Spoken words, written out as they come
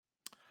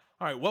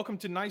All right, welcome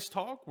to Nice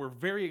Talk. We're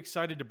very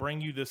excited to bring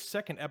you this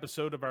second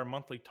episode of our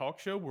monthly talk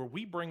show where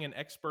we bring in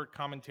expert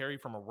commentary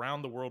from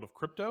around the world of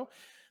crypto.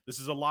 This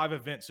is a live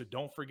event, so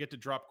don't forget to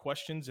drop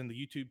questions in the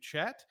YouTube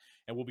chat,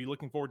 and we'll be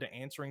looking forward to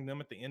answering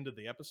them at the end of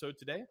the episode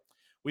today.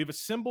 We've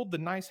assembled the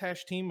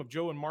NiceHash team of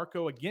Joe and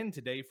Marco again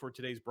today for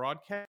today's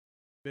broadcast.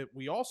 But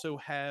we also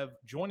have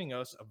joining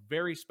us a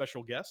very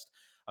special guest.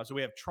 So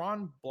we have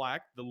Tron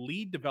Black, the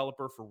lead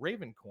developer for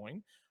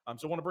Ravencoin.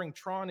 So I want to bring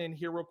Tron in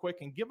here real quick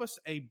and give us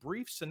a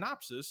brief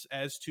synopsis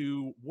as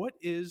to what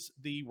is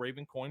the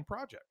Ravencoin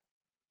project.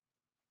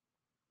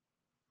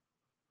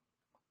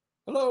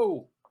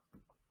 Hello.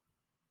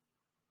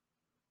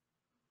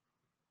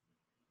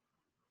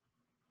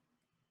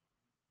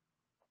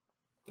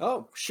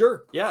 Oh,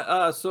 sure.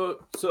 Yeah.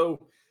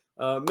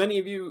 Many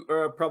of you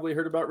probably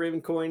heard about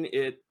Ravencoin.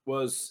 It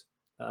was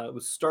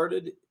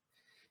started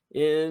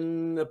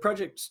in the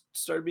project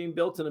started being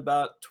built in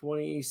about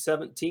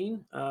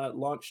 2017.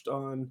 Launched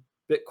on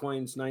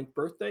Bitcoin's 9th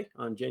birthday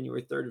on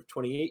January 3rd of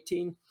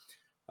 2018.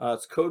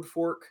 It's code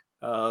fork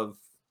of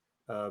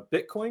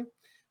Bitcoin,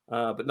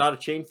 but not a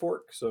chain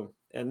fork. So,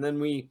 and then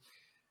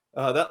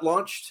that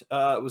launched.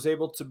 Was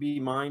able to be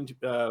mined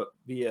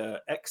via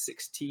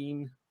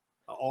X16R,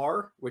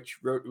 which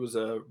was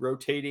a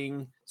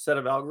rotating set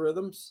of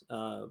algorithms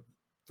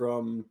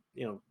from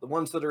the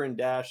ones that are in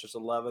Dash. There's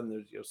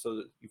 11. There's so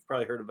that you've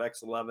probably heard of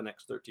X11,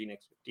 X13,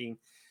 X15.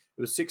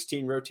 It was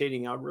 16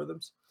 rotating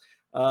algorithms,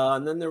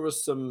 and then there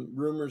was some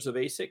rumors of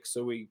ASIC,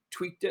 so we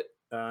tweaked it,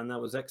 and that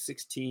was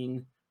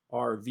X16R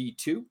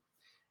v2.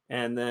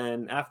 And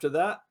then after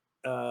that,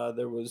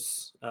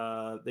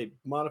 they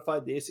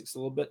modified the ASICs a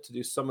little bit to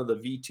do some of the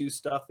V2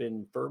 stuff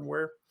in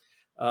firmware.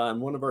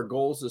 And one of our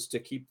goals is to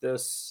keep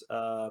this.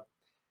 The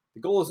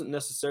goal isn't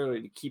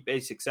necessarily to keep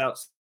ASICs out.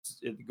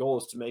 The goal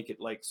is to make it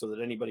so that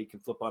anybody can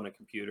flip on a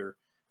computer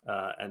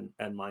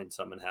and mine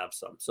some and have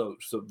some. So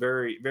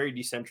very, very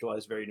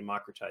decentralized, very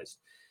democratized.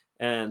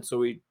 And so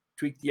we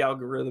tweaked the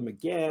algorithm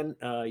again,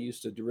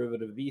 used a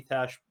derivative of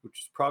NiceHash, which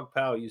is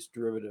ProgPow, used a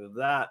derivative of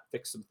that,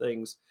 fixed some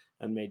things,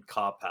 and made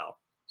CawPow.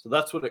 So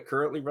that's what it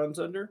currently runs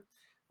under.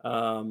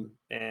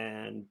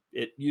 And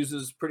it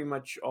uses pretty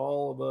much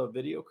all of a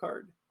video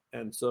card.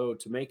 And so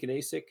to make an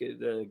ASIC,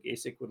 the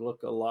ASIC would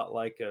look a lot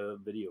like a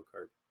video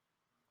card.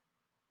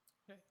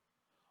 Okay.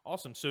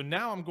 Awesome. So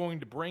now I'm going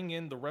to bring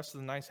in the rest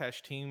of the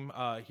NiceHash team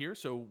here.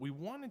 So we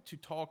wanted to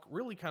talk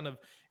really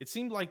it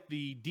seemed like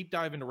the deep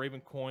dive into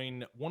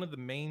Ravencoin, one of the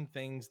main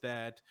things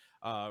that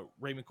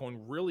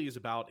Ravencoin really is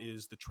about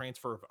is the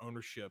transfer of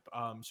ownership.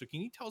 So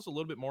can you tell us a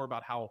little bit more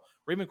about how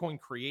Ravencoin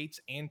creates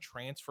and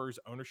transfers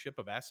ownership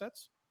of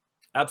assets?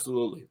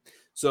 Absolutely.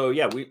 So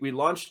yeah, we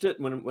launched it.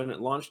 When it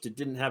launched, it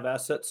didn't have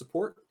asset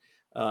support.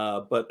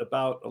 But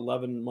about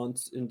 11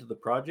 months into the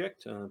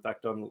project, in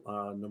fact, on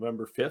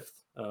November 5th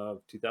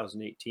of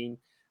 2018,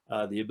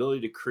 the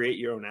ability to create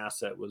your own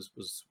asset was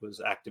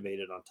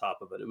activated on top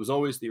of it. It was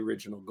always the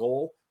original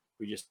goal.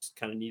 We just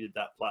kind of needed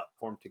that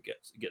platform to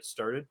get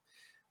started.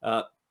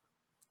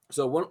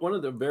 So one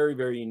of the very,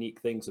 very unique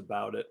things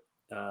about it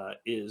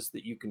is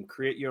that you can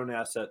create your own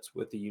assets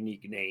with a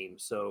unique name.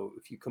 So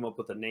if you come up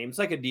with a name, it's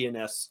like a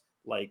DNS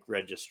like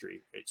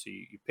registry, right? So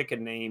you pick a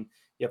name,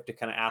 you have to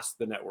kind of ask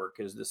the network,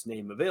 is this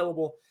name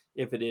available?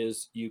 If it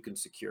is, you can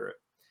secure it.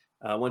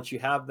 Once you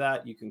have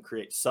that, you can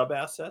create sub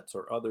assets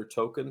or other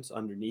tokens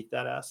underneath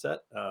that asset.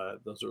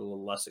 Those are a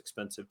little less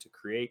expensive to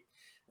create.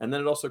 And then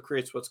it also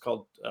creates what's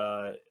called,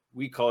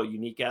 we call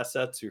unique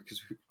assets,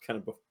 because we're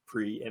kind of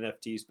pre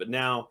NFTs, but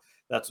now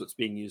that's what's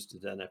being used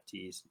as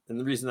NFTs. And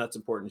the reason that's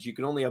important is you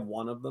can only have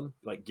one of them,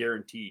 like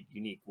guaranteed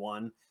unique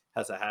one,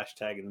 has a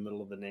hashtag in the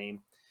middle of the name.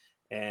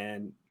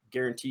 And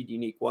guaranteed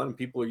unique one,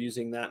 people are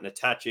using that and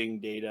attaching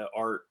data,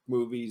 art,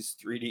 movies,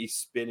 3D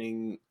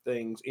spinning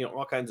things,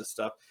 all kinds of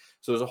stuff.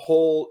 So there's a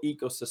whole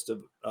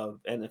ecosystem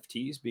of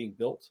NFTs being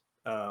built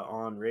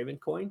on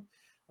Ravencoin.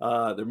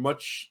 They're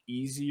much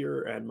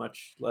easier and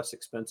much less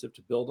expensive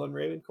to build on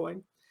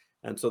Ravencoin.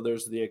 And so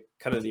there's the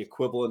kind of the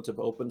equivalent of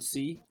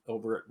OpenSea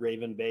over at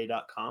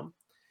ravenbay.com.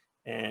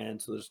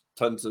 And so there's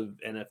tons of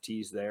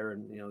NFTs there,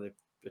 and they've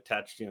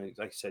attached, like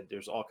I said,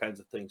 there's all kinds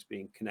of things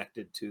being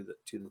connected to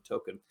the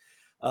token.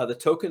 The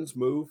tokens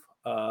move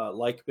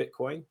like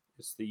Bitcoin.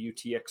 It's the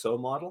UTXO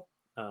model,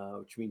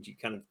 which means you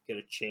kind of get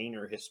a chain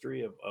or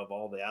history of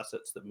all the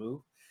assets that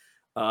move.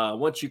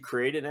 Once you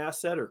create an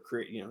asset or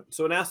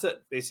so an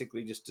asset,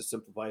 basically, just to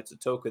simplify, it's a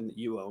token that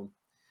you own.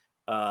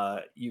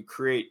 You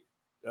create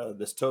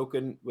this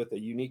token with a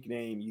unique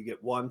name. You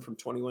get one from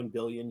 21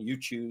 billion. You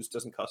choose,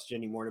 doesn't cost you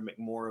any more to make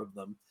more of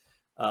them.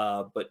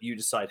 But you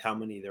decide how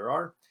many there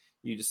are.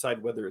 You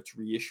decide whether it's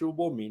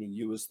reissuable, meaning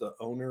you as the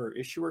owner or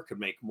issuer could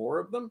make more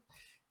of them.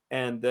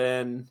 And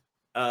then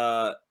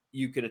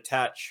you can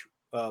attach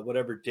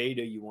whatever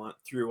data you want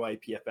through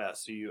IPFS.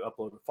 So you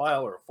upload a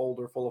file or a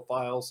folder full of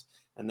files,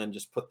 and then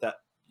just put that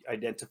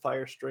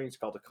identifier string. It's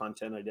called a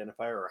content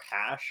identifier or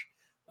hash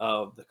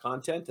of the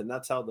content, and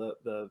that's how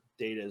the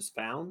data is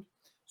found.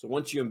 So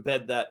once you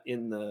embed that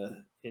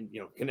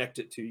connect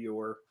it to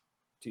your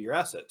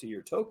asset, to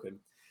your token,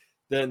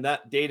 then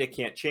that data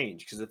can't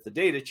change, because if the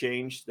data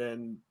changed,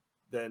 then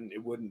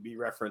it wouldn't be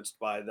referenced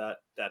by that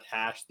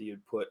hash that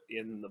you'd put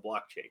in the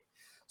blockchain.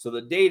 So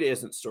the data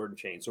isn't stored in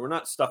chain. So we're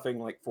not stuffing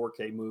like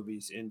 4K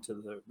movies into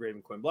the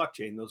Ravencoin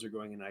blockchain. Those are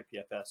going in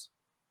IPFS.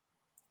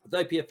 With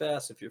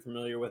IPFS, if you're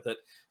familiar with it,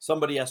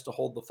 somebody has to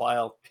hold the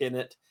file, pin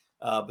it,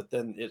 but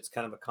then it's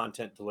kind of a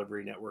content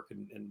delivery network,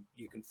 and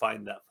you can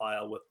find that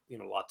file with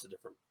lots of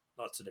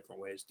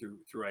different ways through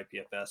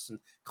IPFS. And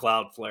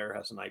Cloudflare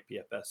has an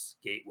IPFS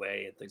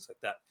gateway and things like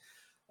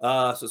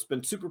that. So it's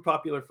been super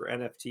popular for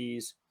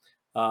NFTs.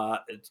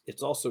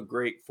 It's also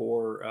great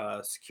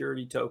for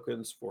security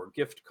tokens, for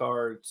gift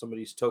cards.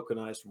 Somebody's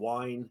tokenized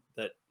wine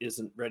that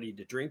isn't ready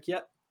to drink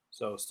yet,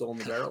 so still in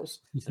the barrels.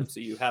 And so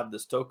you have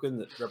this token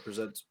that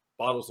represents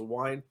bottles of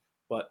wine,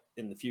 but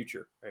in the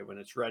future, right, when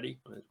it's ready,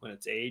 when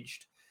it's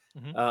aged.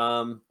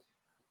 Mm-hmm.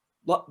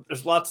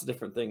 There's lots of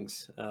different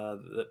things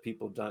that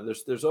people have done.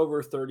 There's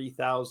over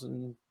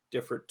 30,000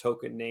 different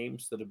token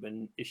names that have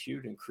been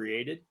issued and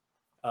created.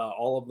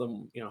 All of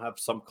them, have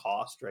some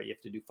cost, right? You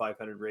have to do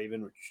 500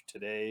 Raven, which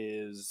today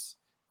is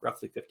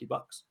roughly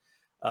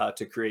 $50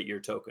 to create your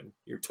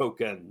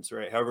tokens,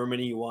 right? However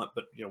many you want,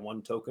 but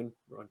one token,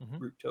 one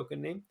root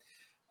token name.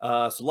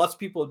 So lots of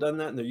people have done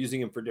that, and they're using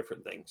them for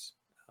different things.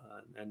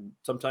 And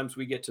sometimes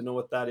we get to know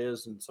what that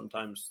is, and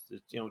sometimes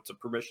it's a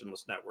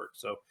permissionless network.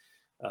 So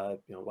a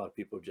lot of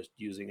people are just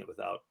using it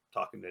without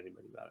talking to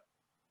anybody about it.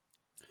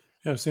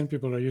 Yeah, I've seen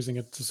people are using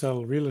it to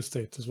sell real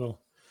estate as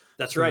well.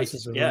 That's right. This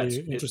is a really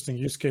interesting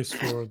use case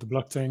for the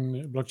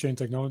blockchain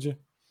technology.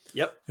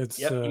 Yep.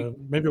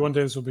 Maybe one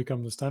day this will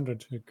become the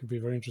standard. It could be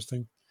very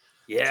interesting.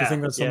 Yeah. Do you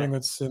think that's something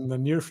that's in the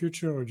near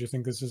future, or do you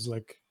think this is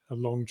like a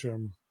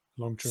long-term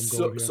goal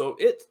here? So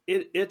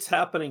it's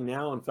happening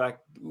now. In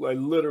fact, I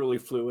literally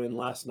flew in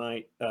last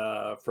night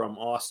from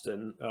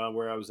Austin,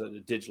 where I was at a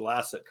digital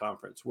asset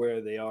conference,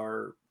 where they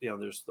are,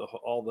 there's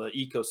all the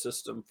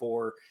ecosystem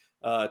for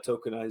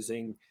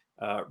tokenizing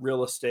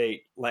real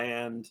estate,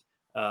 land,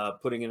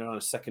 putting it on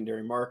a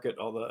secondary market.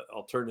 All the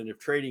alternative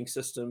trading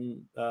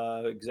system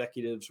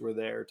executives were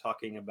there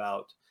talking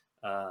about,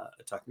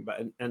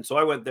 and so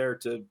I went there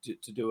to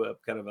do a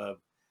kind of a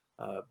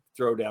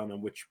throwdown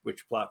on which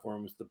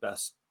platform is the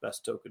best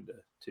token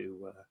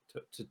to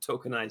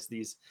tokenize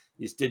these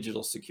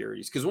digital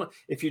securities. Because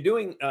if you're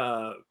doing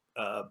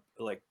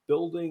like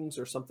buildings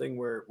or something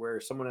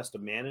where someone has to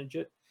manage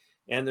it,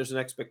 and there's an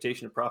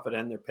expectation of profit,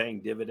 and they're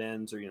paying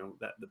dividends, or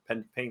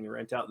paying the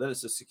rent out, then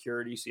it's a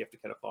security, so you have to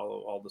kind of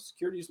follow all the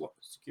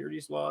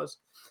securities laws.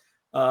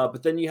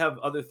 But then you have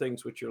other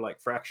things which are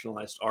like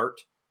fractionalized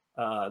art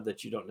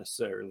that you don't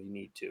necessarily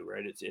need to,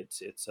 right?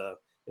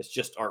 It's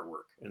just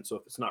artwork. And so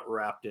if it's not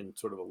wrapped in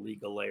sort of a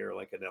legal layer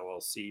like an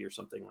LLC or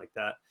something like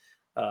that,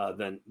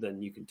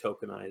 then you can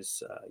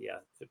tokenize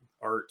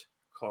art,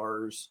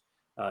 cars,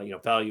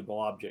 valuable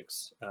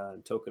objects,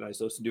 and tokenize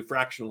those and do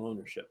fractional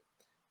ownership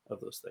of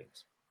those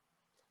things.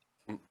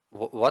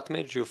 What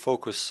made you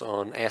focus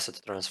on asset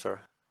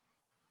transfer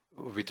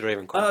with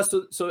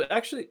Ravencoin? So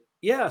actually,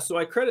 so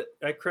I credit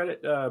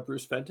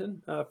Bruce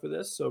Fenton for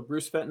this. So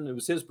Bruce Fenton, it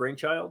was his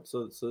brainchild.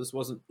 So this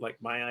wasn't like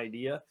my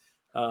idea.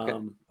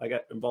 Okay. I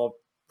got involved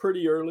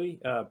pretty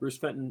early. Bruce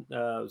Fenton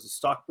was a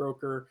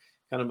stockbroker,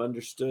 kind of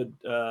understood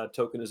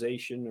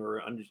tokenization,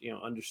 or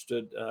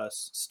understood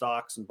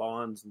stocks and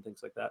bonds and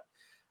things like that.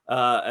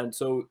 And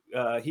so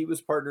he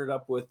was partnered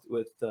up with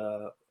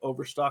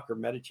Overstock or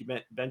Medici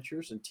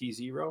Ventures and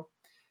T0,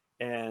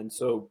 and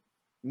so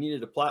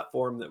needed a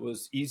platform that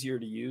was easier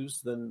to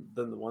use than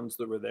the ones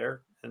that were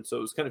there. And so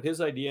it was kind of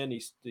his idea, and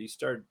he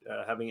started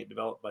having it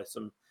developed by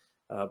some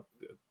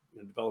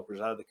developers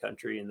out of the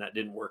country, and that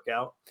didn't work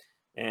out.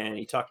 And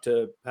he talked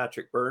to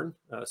Patrick Byrne,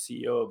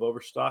 CEO of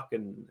Overstock,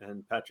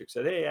 and Patrick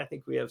said, "Hey, I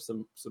think we have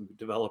some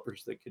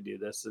developers that could do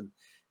this."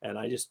 And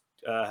I just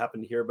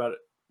happened to hear about it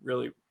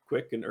really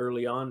quick and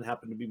early on.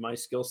 Happened to be my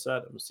skill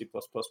set. I'm a C++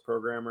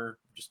 programmer,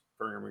 just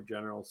programmer in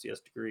general,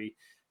 CS degree.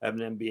 I have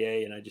an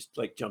MBA, and I just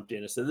like jumped in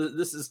and said,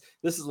 "This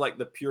is like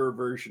the pure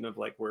version of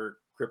like where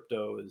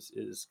crypto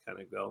is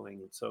kind of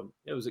going." And so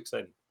it was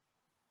exciting.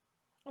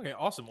 Okay,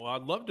 awesome. Well,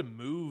 I'd love to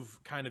move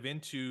kind of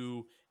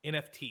into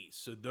NFTs.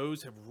 So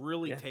those have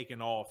really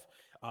taken off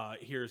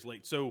here as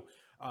late. So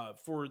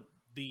for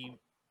the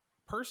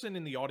person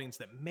in the audience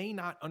that may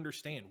not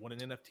understand what an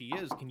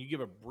NFT is, can you give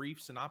a brief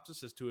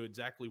synopsis as to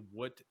exactly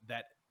what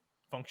that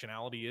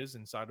functionality is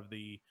inside of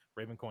the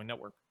Ravencoin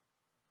network?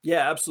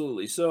 Yeah,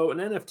 absolutely. So an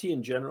NFT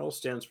in general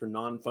stands for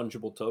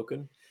non-fungible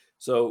token.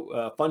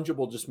 So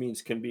fungible just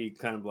means can be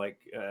kind of like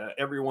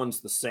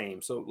everyone's the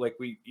same. So like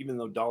even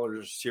though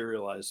dollars are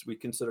serialized, we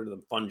consider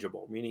them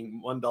fungible,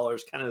 meaning $1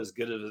 is kind of as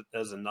good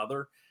as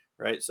another,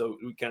 right? So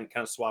we can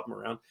kind of swap them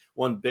around.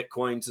 One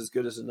Bitcoin's as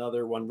good as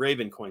another. One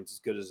Ravencoin's as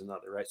good as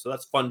another, right? So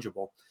that's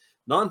fungible.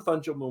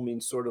 Non-fungible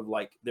means sort of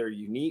like they're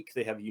unique.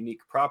 They have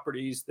unique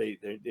properties. They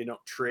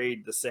don't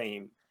trade the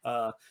same.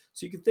 So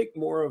you can think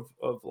more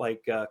of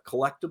like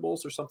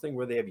collectibles or something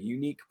where they have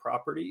unique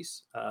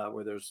properties,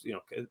 where there's, you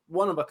know,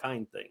 one of a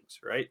kind things,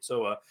 right?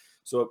 So a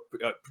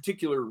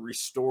particular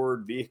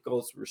restored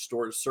vehicle is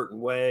restored a certain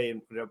way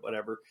and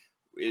whatever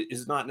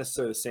is not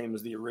necessarily the same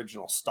as the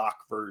original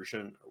stock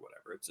version or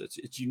whatever.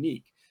 It's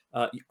unique.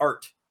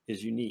 Art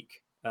is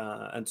unique,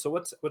 and so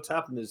what's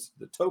happened is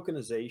the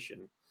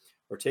tokenization,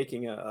 or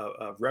taking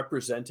a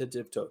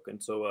representative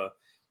token. So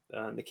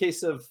in the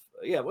case of,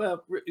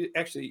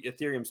 actually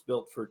Ethereum's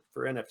built for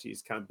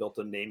NFTs, kind of built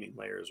a naming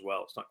layer as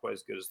well. It's not quite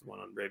as good as the one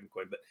on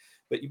Ravencoin,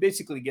 but you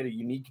basically get a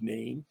unique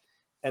name,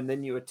 and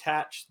then you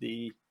attach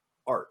the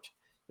art.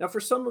 Now,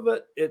 for some of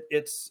it,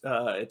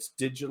 it's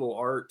digital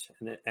art,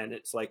 and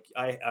it's like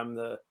I'm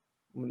going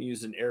to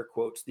use in air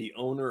quotes, the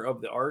owner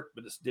of the art,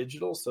 but it's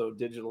digital. So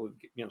digital,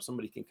 you know,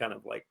 somebody can kind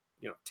of like,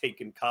 you know,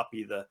 take and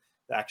copy the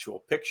actual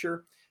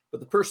picture, but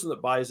the person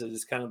that buys it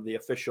is kind of the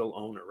official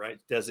owner, right?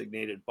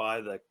 Designated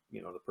by the,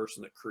 you know, the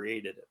person that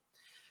created it.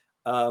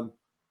 So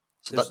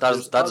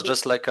that's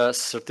just like a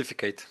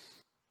certificate.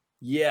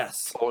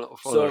 Yes. Of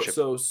ownership.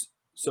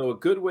 So a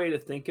good way to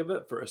think of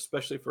it,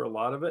 especially for a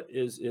lot of it,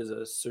 is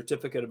a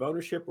certificate of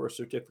ownership or a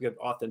certificate of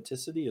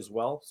authenticity as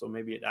well. So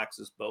maybe it acts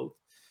as both.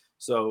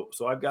 So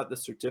I've got the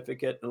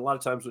certificate, and a lot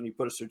of times when you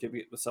put a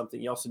certificate with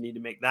something, you also need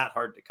to make that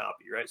hard to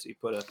copy, right? So you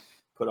put a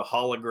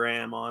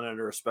hologram on it,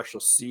 or a special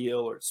seal,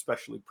 or it's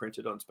specially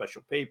printed on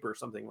special paper or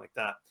something like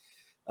that.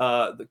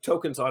 The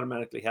tokens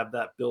automatically have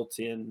that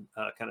built-in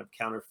kind of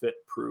counterfeit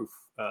proof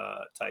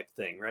type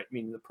thing, right?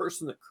 Meaning the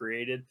person that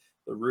created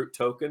the root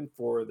token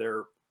for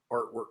their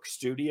artwork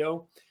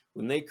studio,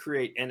 when they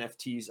create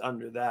NFTs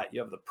under that, you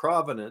have the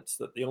provenance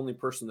that the only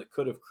person that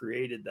could have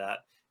created that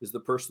is the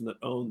person that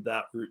owned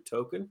that root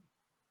token,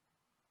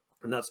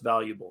 and that's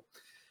valuable.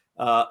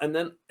 And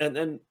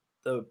then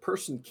the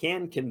person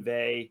can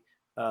convey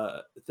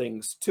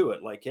things to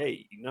it, like,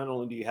 hey, not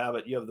only do you have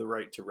it, you have the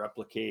right to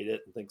replicate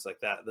it and things like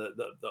that.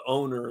 The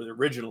owner, the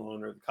original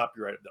owner, the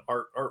copyright of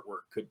the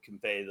artwork could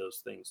convey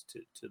those things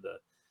to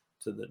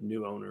the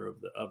new owner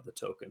of the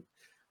token.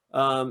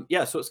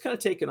 So it's kind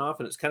of taken off,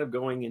 and it's kind of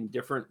going in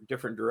different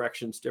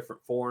directions,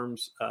 different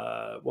forms.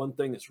 One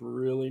thing that's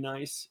really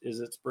nice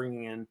is it's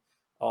bringing in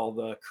all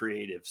the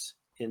creatives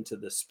into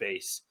the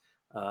space,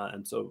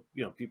 and so,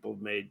 you know, people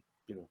have made,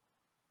 you know,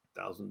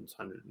 thousands,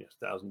 hundreds,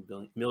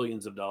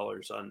 millions of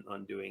dollars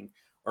on doing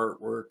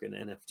artwork and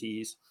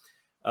NFTs.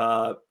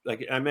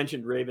 Like I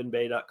mentioned,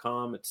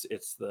 ravenbay.com.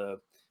 It's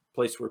the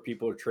place where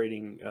people are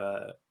trading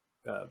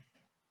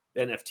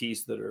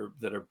NFTs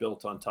that are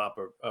built on top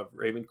of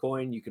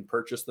Ravencoin. You can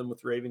purchase them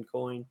with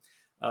Ravencoin.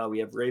 We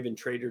have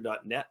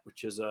raventrader.net,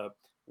 which is a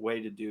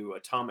way to do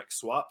atomic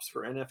swaps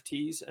for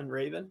NFTs and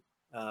Raven.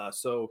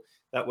 So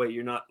that way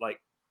you're not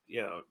like,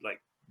 you know, like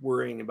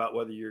worrying about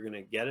whether you're going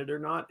to get it or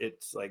not.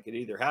 It's like it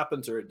either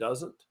happens or it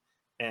doesn't.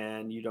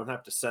 And you don't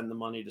have to send the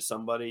money to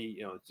somebody,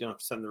 you know, you don't have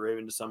to send the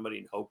Raven to somebody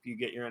and hope you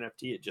get your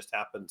NFT. It just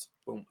happens,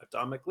 boom,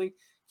 atomically.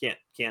 Can't,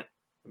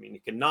 I mean,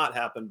 it cannot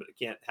happen, but it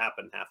can't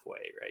happen halfway,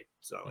 right?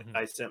 So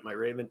I sent my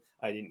Raven,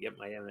 I didn't get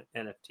my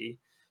NFT.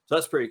 So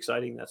that's pretty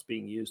exciting. That's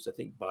being used, I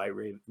think, by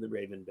the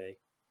Raven Bay.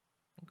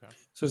 Okay.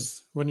 So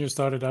when you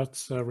started out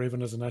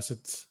Raven as an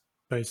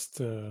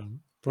asset-based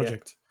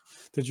project,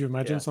 did you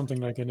imagine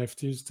something like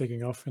NFTs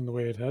taking off in the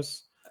way it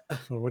has?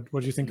 Or what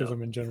do you think of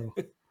them in general?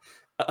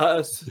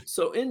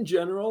 So in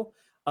general,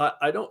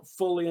 I don't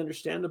fully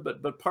understand it,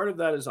 but part of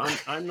that is I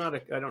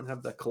don't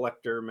have the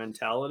collector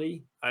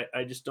mentality.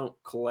 I just don't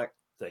collect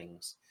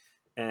things.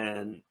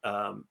 And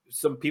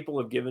some people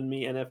have given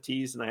me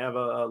NFTs, and I have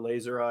a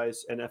Laser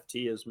Eyes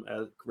NFT as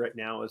right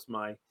now as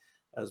my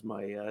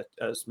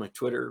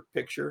Twitter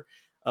picture.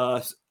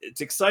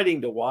 It's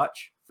exciting to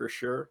watch for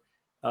sure.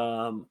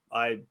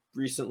 I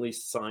recently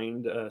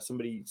signed,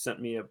 somebody sent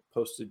me a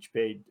postage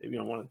paid, you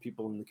know, one of the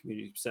people in the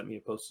community sent me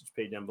a postage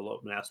paid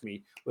envelope and asked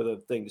me with a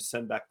thing to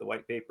send back the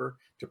white paper,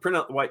 to print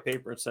out the white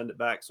paper and send it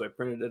back. So I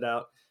printed it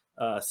out,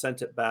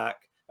 sent it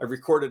back. I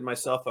recorded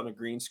myself on a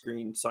green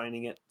screen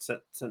signing it,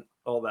 sent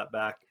all that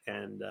back,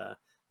 and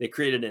they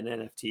created an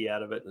NFT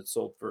out of it, and it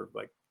sold for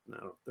like, I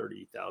don't know,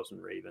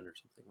 30,000 Raven or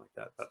something like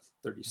that, about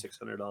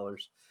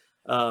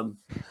 $3,600.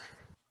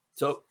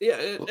 So yeah,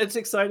 it's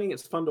exciting.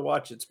 It's fun to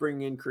watch. It's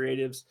bringing in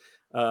creatives.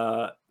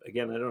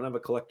 Again, I don't have a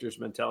collector's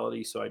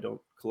mentality, so I don't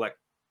collect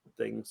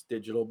things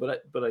digital.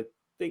 But I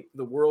think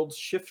the world's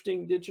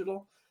shifting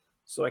digital,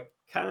 so I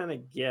kind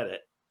of get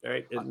it,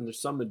 right? And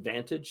there's some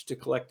advantage to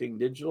collecting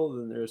digital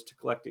than there is to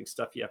collecting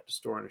stuff you have to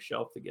store on a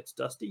shelf that gets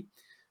dusty.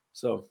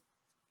 So,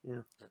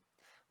 yeah.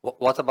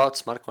 What about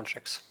smart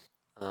contracts?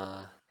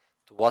 To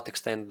what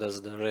extent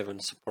does the Raven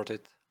support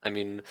it? I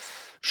mean,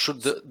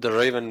 should the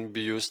Raven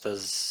be used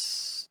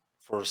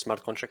for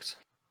smart contracts?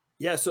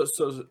 Yeah, so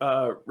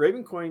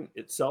Ravencoin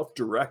itself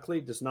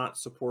directly does not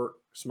support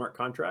smart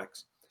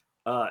contracts.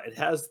 It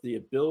has the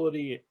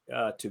ability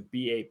to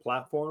be a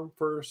platform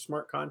for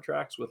smart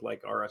contracts with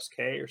like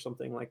RSK or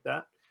something like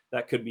that.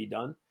 That could be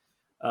done.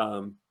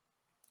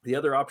 The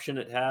other option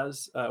it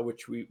has,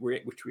 which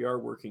we are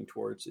working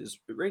towards, is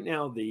right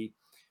now the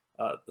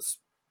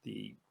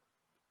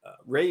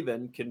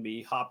Raven can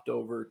be hopped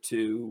over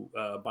to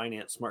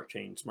Binance Smart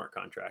Chain smart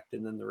contract,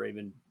 and then the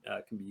Raven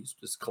can be used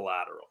as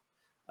collateral.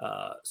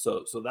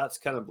 So that's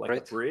kind of like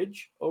a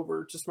bridge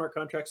over to smart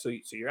contracts. So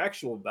your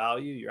actual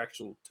value, your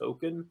actual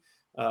token,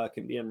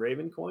 can be on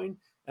Ravencoin,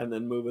 and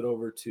then move it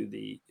over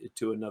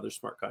to another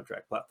smart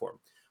contract platform.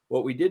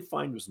 What we did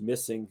find was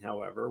missing,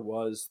 however,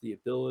 was the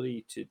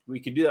ability to. We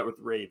could do that with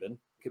Raven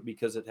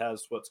because it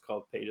has what's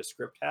called pay to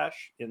script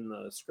hash in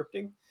the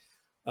scripting.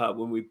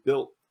 When we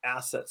built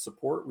asset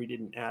support, we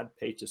didn't add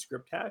pay to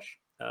script hash,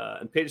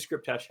 and pay to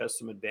script hash has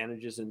some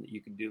advantages in that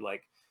you can do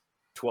like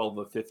 12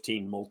 of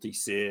 15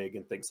 multi-sig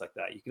and things like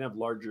that. You can have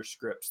larger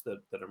scripts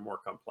that are more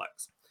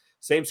complex.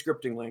 Same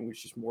scripting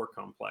language, just more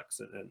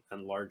complex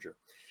and larger.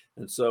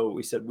 And so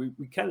we said we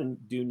kind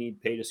of do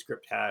need pay to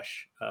script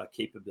hash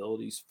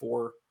capabilities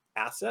for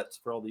assets,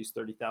 for all these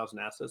 30,000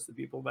 assets that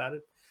people have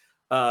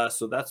added.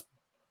 So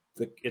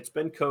it's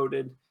been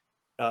coded.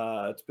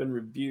 It's been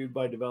reviewed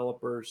by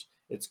developers.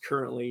 It's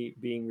currently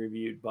being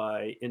reviewed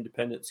by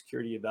independent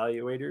security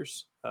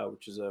evaluators,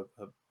 which is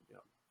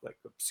like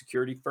a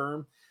security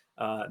firm.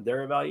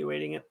 They're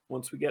evaluating it.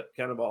 Once we get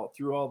kind of all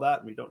through all that,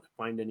 and we don't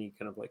find any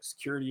kind of like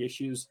security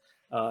issues,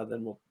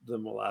 then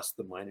we'll ask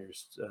the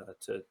miners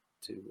to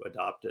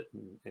adopt it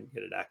and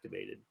get it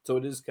activated. So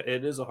it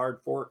is a hard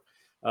fork.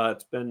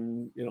 It's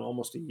been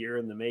almost a year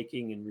in the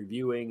making, and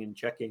reviewing and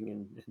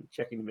checking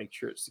to make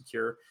sure it's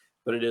secure.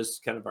 But it is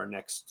kind of our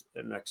next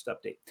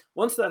update.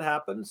 Once that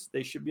happens,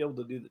 they should be able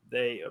to do.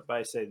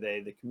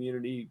 The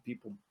community,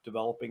 people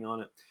developing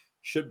on it,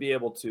 should be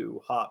able to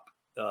hop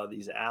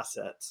these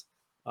assets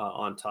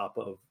on top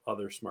of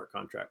other smart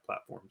contract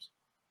platforms.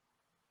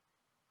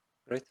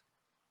 Great.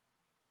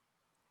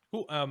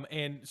 Cool.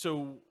 And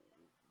so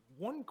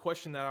one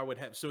question that I would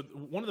have, so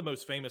one of the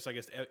most famous, I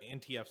guess,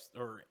 NTFs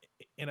or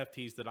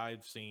NFTs that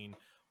I've seen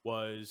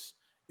was,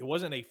 it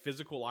wasn't a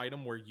physical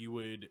item where you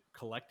would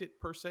collect it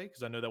per se,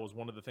 because I know that was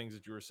one of the things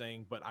that you were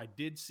saying, but I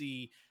did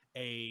see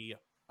a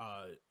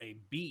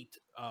beat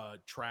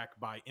track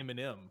by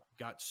Eminem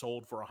got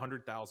sold for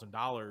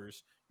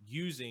 $100,000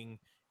 using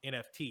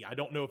NFT. I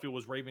don't know if it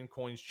was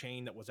Ravencoin's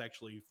chain that was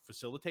actually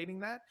facilitating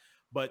that,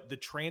 but the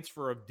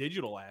transfer of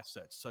digital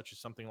assets, such as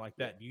something like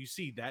that, do you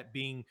see that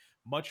being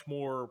much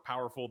more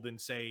powerful than,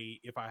 say,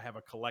 if I have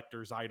a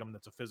collector's item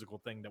that's a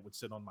physical thing that would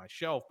sit on my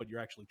shelf, but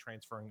you're actually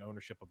transferring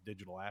ownership of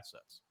digital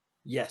assets?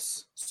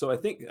 Yes. So I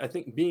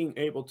think being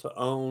able to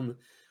own,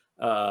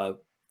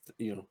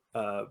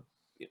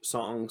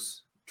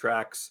 songs,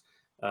 tracks,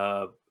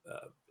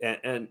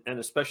 and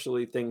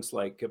especially things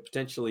like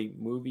potentially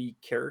movie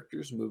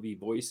characters, movie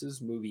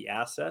voices, movie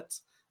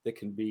assets that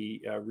can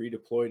be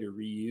redeployed or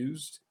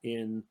reused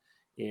in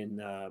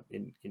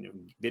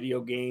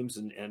video games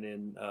and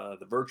in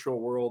the virtual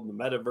world and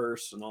the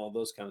metaverse and all of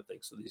those kind of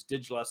things. So these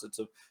digital assets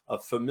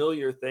of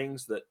familiar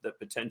things that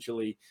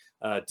potentially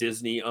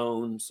Disney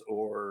owns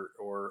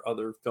or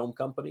other film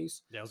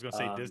companies. Yeah, I was going to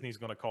say Disney's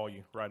going to call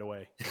you right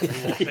away.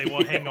 They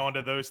will hang on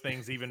to those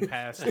things even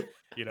past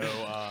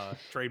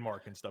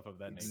trademark and stuff of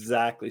that nature.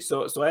 Exactly.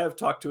 So I have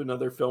talked to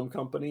another film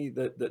company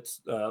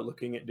that's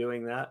looking at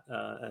doing that,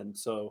 and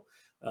so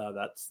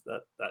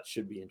that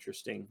should be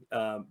interesting.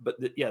 But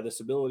this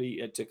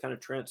ability to kind of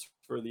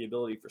transfer the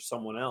ability for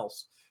someone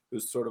else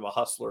who's sort of a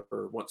hustler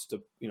or wants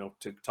to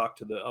to talk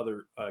to the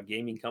other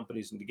gaming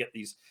companies and to get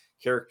these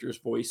characters'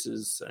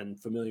 voices and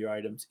familiar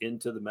items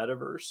into the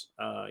metaverse,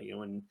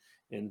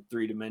 in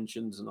 3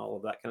 dimensions and all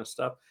of that kind of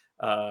stuff.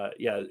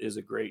 Is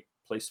a great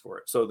place for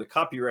it. So the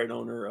copyright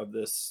owner of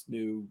this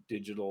new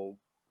digital,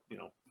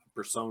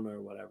 persona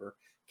or whatever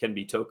can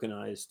be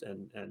tokenized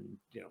and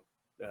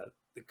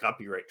the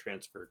copyright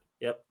transferred.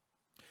 Yep.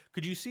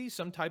 Could you see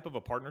some type of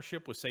a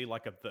partnership with, say,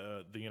 like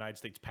the United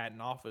States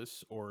Patent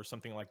Office or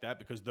something like that?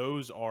 Because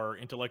those are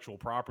intellectual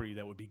property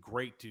that would be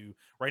great to.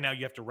 Right now,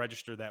 you have to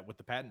register that with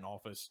the Patent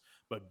Office,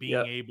 but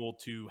being able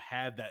to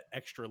have that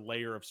extra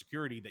layer of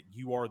security that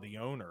you are the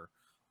owner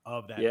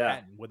of that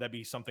patent, would that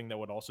be something that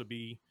would also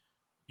be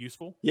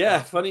useful?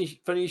 Yeah, funny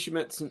you should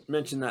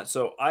mention that.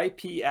 So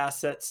IP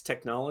Assets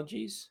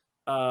Technologies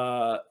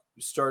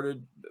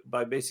started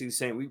by basically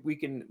saying we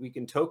can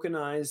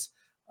tokenize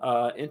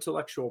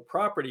intellectual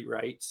property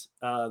rights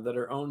that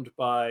are owned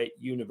by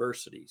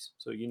universities.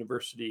 So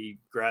university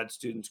grad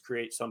students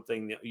create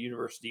something, the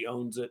university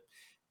owns it,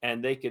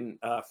 and they can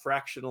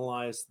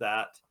fractionalize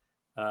that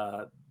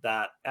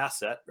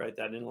asset, right?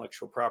 That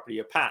intellectual property,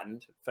 a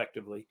patent,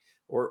 effectively,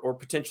 or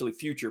potentially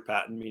future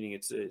patent, meaning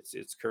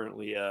it's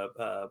currently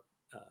a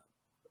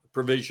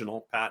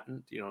provisional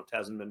patent. It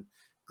hasn't been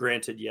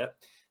granted yet,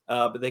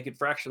 but they could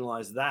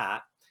fractionalize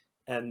that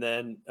and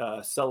then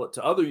sell it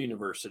to other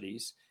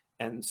universities.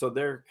 And so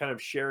they're kind of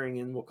sharing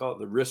in, we'll call it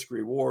the risk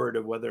reward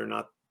of whether or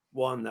not,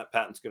 one, that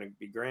patent's going to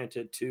be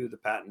granted, two, the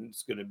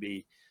patent's going to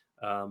be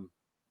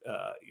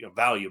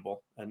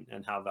valuable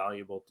and how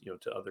valuable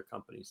to other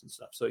companies and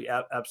stuff. So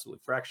yeah,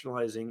 absolutely,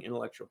 fractionalizing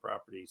intellectual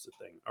property is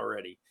a thing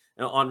already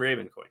on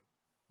Ravencoin.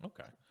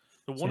 Okay.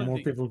 So more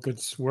people could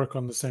work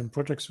on the same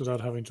projects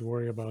without having to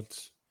worry about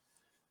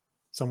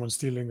someone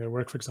stealing their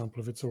work, for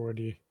example, if it's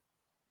already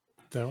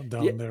down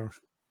there.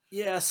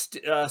 Yes.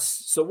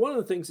 So one of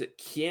the things it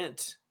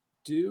can't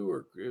do,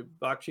 or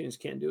blockchains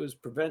can't do, is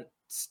prevent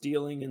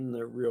stealing in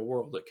the real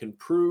world. It can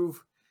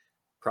prove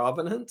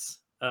provenance,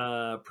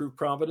 prove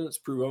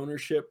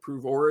ownership,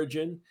 prove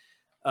origin.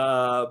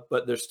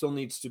 But there still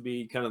needs to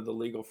be kind of the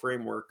legal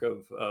framework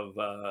of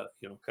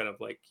kind of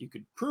like you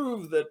could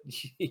prove that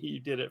you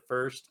did it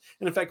first.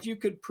 And in fact, you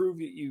could prove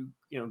that you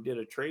did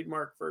a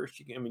trademark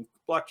first.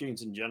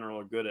 Blockchains in general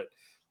are good at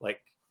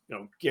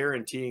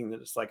guaranteeing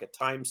that it's like a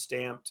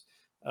time-stamped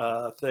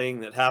thing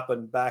that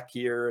happened back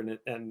here,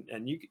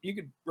 and you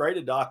could write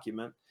a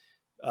document.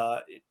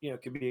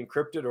 It could be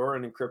encrypted or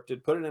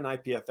unencrypted. Put it in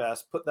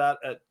IPFS. Put that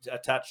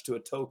attached to a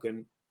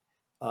token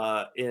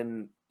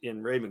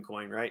in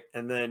Ravencoin, right?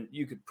 And then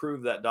you could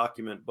prove that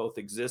document both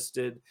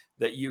existed,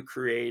 that you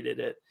created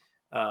it,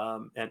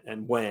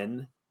 and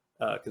when,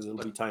 because it'll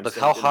be time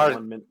stamped in the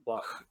 1 minute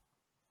block.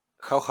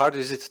 How hard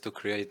is it to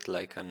create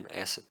like an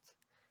asset?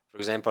 For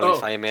example,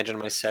 if I imagine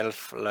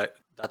myself, like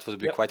that would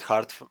be quite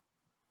hard.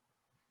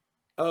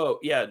 Oh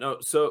yeah, no.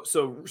 So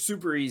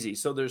super easy.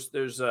 So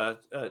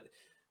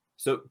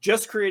so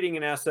just creating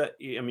an asset.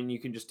 You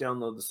can just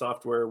download the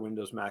software,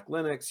 Windows, Mac,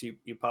 Linux.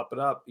 You pop it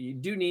up. You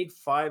do need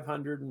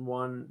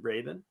 501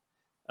 Raven.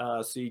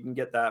 So you can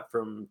get that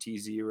from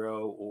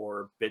T0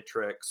 or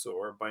Bittrex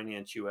or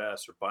Binance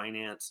US or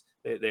Binance.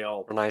 They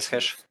all. Or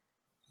NiceHash.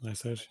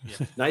 NiceHash.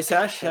 Yeah.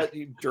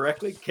 NiceHash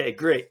directly. Okay,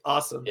 great,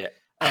 awesome. Yeah.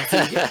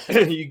 So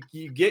you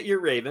get your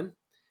Raven.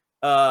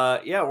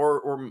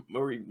 Or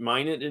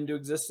mine it into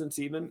existence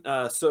even.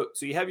 So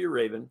you have your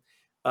Raven.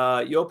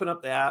 You open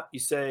up the app. You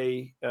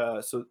say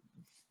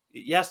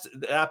yes.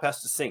 The app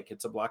has to sync.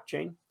 It's a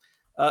blockchain.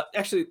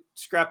 Actually,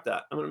 scrap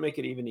that. I'm going to make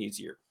it even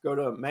easier. Go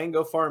to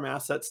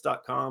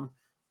mangofarmassets.com.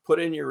 Put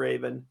in your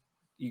Raven.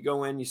 You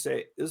go in. You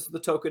say, "This is the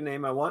token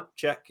name I want."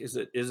 Check. Is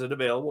it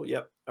available?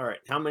 Yep. All right.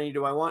 How many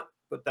do I want?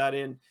 Put that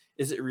in.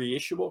 Is it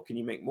reissuable? Can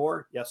you make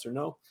more? Yes or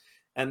no?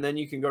 And then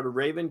you can go to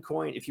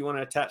Ravencoin. If you want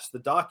to attach the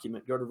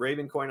document, go to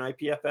Ravencoin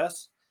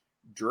IPFS,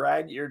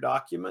 drag your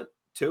document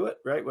to it,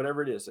 right?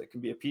 Whatever it is. It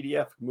can be a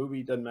PDF,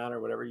 movie, doesn't matter,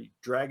 whatever. You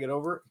drag it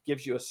over, it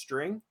gives you a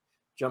string.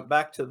 Jump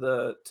back to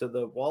the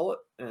wallet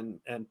and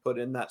put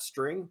in that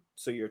string.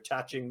 So you're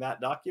attaching that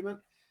document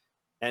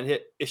and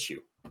hit issue.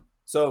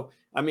 So,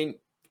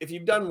 if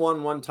you've done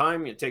one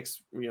time, it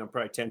takes,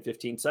 probably 10,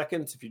 15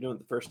 seconds. If you're doing it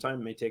the first time,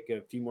 it may take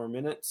a few more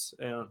minutes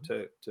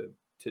to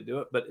do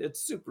it, but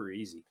it's super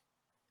easy.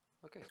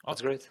 Okay,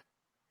 that's great.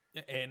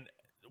 And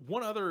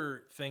one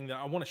other thing that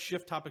I want to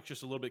shift topics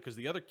just a little bit, because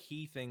the other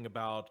key thing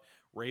about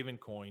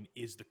Ravencoin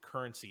is the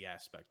currency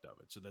aspect of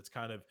it. So that's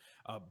kind of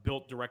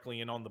built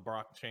directly in on the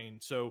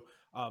blockchain. So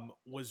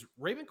was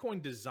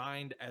Ravencoin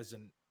designed as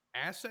an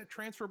asset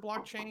transfer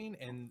blockchain,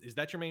 and is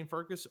that your main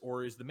focus,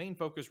 or is the main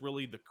focus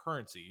really the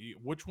currency?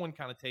 Which one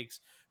kind of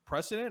takes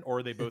precedent, or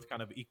are they both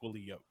kind of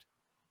equally yoked?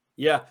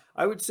 Yeah,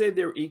 I would say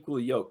they're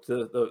equally yoked.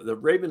 The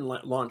Raven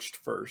launched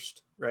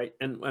first, right?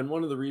 And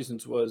one of the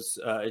reasons was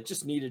it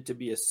just needed to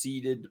be a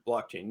seeded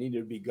blockchain, needed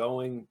to be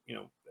going,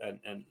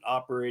 and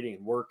operating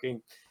and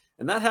working.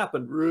 And that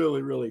happened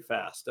really, really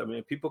fast.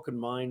 People could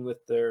mine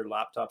with their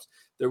laptops.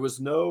 There was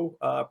no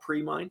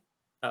pre-mine.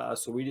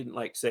 So we didn't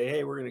say,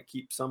 hey, we're going to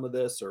keep some of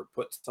this or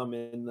put some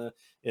in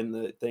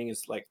the thing.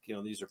 It's like,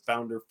 these are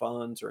founder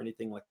funds or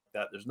anything like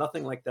that. There's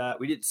nothing like that.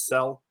 We didn't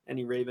sell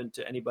any Raven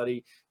to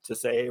anybody to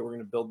say, hey, we're going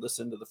to build this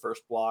into the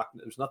first block.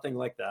 There's nothing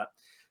like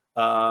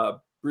that.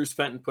 Bruce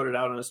Fenton put it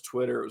out on his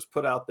Twitter. It was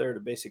put out there to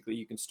basically,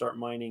 you can start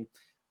mining.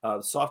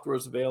 The software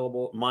is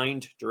available,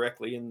 mined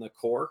directly in the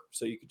core.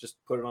 So you could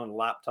just put it on a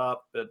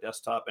laptop, a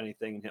desktop,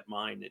 anything, and hit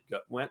mine. It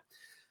went.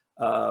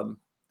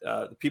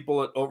 The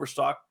people at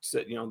Overstock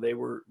said,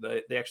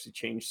 they actually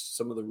changed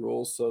some of the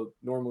rules. So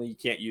normally you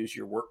can't use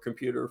your work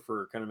computer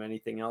for kind of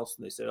anything else.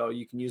 And they said, oh,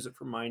 you can use it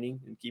for mining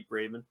and keep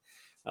Raven.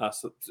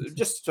 So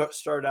just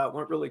started out,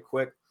 went really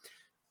quick.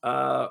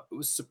 It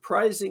was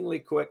surprisingly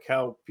quick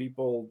how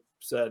people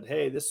said,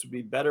 hey, this would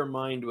be better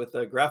mined with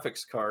a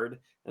graphics card,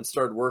 and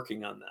started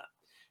working on that.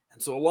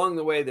 And so along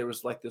the way, there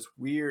was this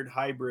weird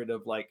hybrid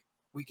of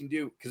we can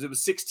do, because it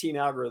was 16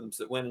 algorithms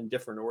that went in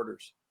different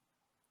orders.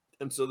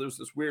 And so there's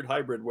this weird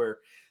hybrid where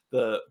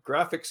the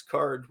graphics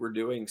card were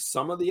doing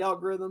some of the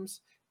algorithms,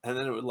 and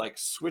then it would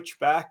switch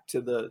back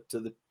to the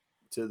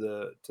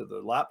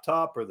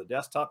laptop or the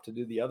desktop to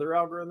do the other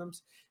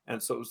algorithms.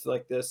 And so it was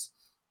like this.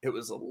 It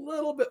was a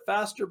little bit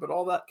faster, but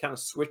all that kind of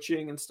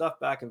switching and stuff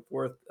back and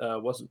forth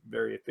wasn't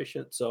very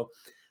efficient. So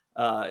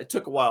it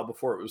took a while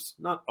before it was,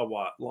 not a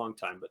long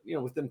time, but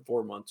within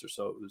 4 months or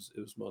so, it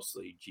was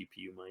mostly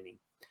GPU mining.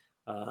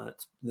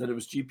 Then it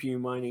was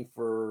GPU mining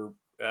for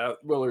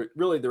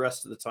really the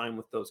rest of the time,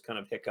 with those kind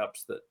of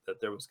hiccups that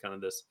there was kind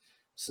of this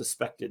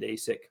suspected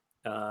ASIC,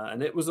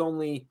 and it was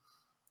only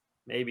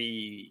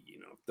maybe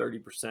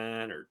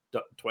 30% or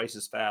twice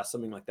as fast,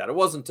 something like that. It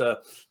wasn't a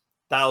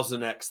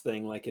 1000x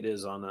thing like it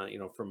is on a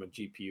from a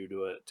GPU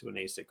to an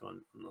ASIC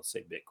on let's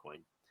say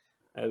Bitcoin.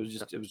 It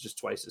was just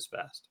twice as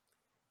fast.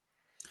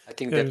 I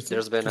think Yeah, that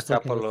there's been a just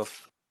talking couple about-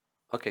 of.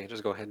 Okay,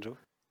 just go ahead, Joe.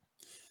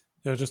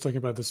 Yeah, just talking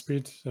about the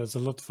speed. It's a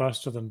lot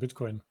faster than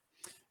Bitcoin,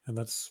 and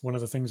that's one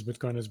of the things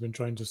Bitcoin has been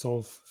trying to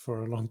solve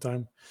for a long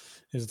time,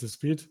 is the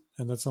speed,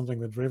 and that's something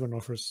that Raven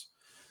offers.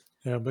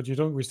 Yeah, but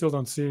we still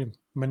don't see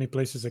many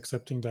places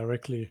accepting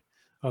directly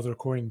other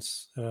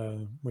coins.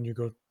 When you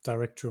go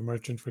direct to a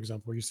merchant, for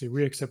example, you see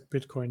we accept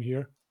Bitcoin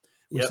here.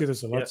 We Yep, see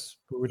this a lot, yep.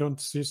 but we don't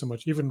see so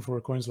much, even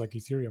for coins like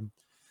Ethereum.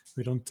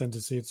 We don't tend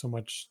to see it so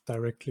much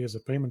directly as a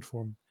payment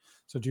form.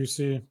 So do you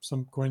see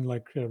some coin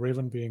like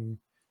Raven being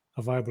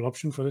a viable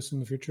option for this in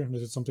the future? And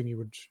is it something you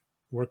would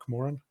work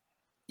more on?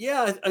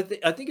 Yeah,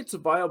 I think it's a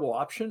viable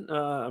option.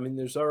 I mean,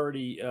 there's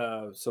already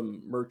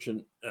some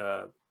merchant.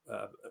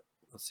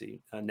 Let's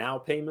see, Now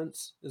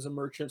Payments is a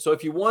merchant. So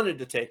if you wanted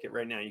to take it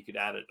right now, you could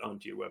add it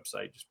onto your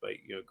website just by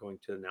going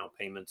to Now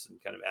Payments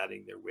and kind of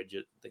adding their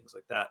widget and things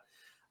like that.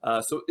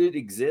 So it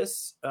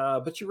exists,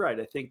 but you're right.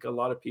 I think a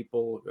lot of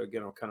people are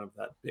kind of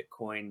that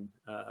Bitcoin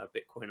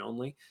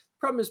only.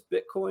 Problem is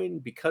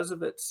Bitcoin, because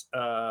of its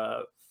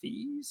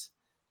fees,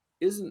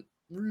 isn't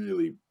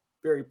really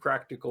very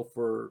practical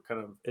for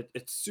kind of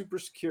it's super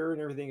secure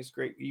and everything is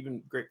great,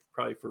 even great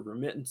probably for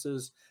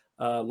remittances.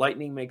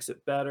 Lightning makes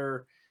it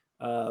better,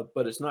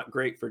 but it's not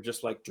great for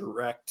just like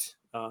direct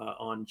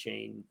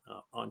on-chain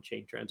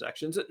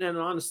transactions. And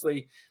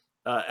honestly,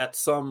 at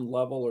some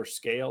level or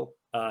scale,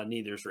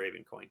 neither is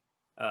Ravencoin.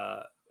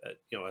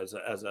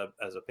 As a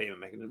payment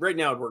mechanism right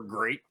now, it worked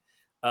great.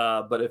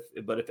 But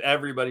if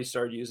everybody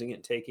started using it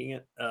and taking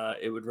it,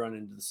 it would run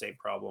into the same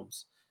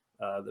problems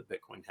that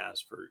Bitcoin has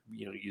for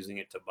using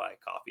it to buy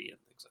coffee and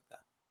things like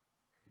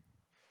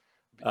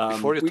that.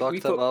 Before you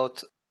talked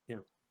about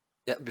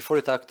before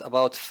you talked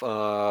about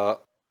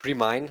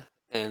pre-mine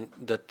and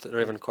that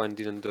Ravencoin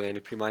didn't do any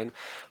pre-mine,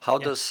 how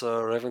does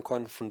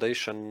Ravencoin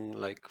Foundation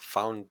like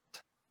found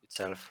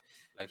itself?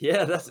 Like,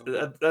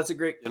 that's a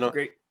great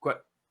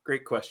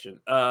question.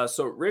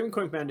 So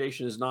Ravencoin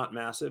Foundation is not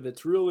massive.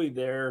 It's really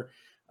there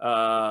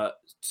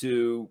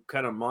to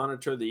kind of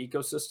monitor the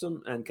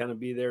ecosystem and kind of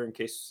be there in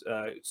case.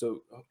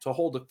 So to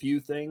hold a few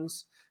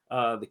things,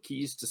 the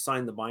keys to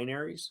sign the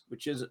binaries,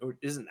 which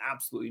isn't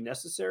absolutely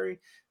necessary,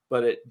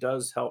 but it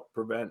does help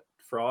prevent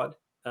fraud.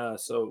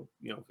 So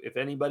if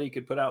anybody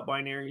could put out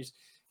binaries,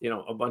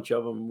 a bunch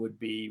of them would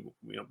be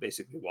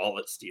basically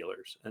wallet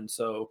stealers. And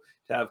so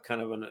to have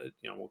kind of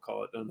we'll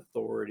call it an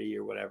authority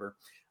or whatever.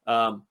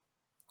 The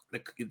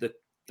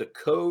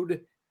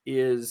code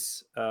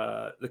is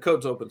the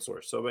code's open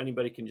source, so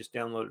anybody can just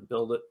download it,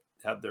 build it,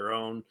 have their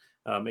own,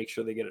 make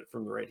sure they get it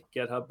from the right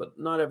GitHub. But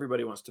not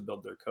everybody wants to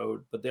build their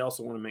code, but they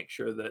also want to make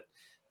sure that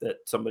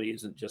somebody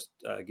isn't just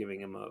giving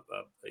them a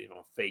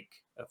fake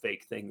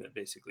thing that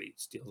basically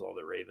steals all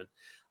their Raven.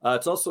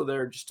 It's also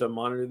there just to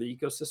monitor the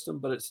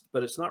ecosystem, but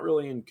it's not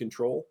really in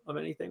control of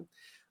anything.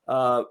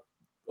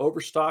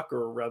 Overstock,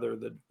 or rather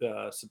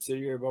the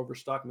subsidiary of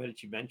Overstock,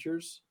 Medici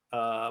Ventures,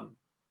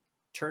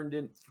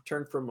 turned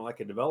from like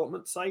a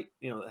development site,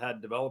 that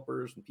had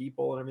developers and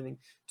people and everything,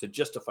 to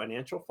just a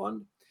financial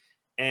fund.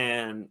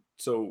 And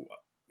so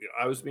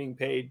I was being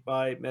paid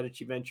by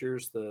Medici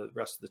Ventures. The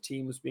rest of the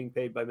team was being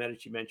paid by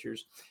Medici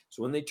Ventures.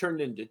 So when they turned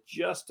into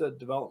just a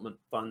development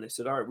fund, they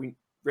said, all right,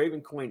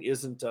 Ravencoin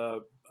isn't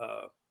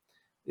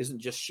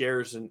just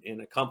shares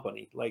in a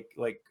company like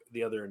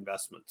the other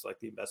investments, like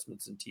the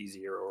investments in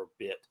T0 or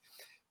Bit.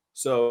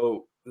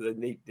 So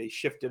they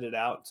shifted it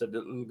out and said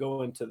it'll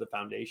go into the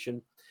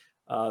foundation.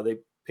 They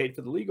paid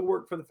for the legal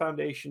work for the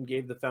foundation,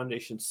 gave the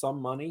foundation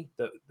some money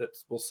that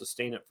will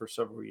sustain it for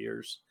several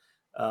years.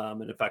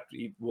 And in fact,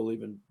 we'll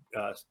even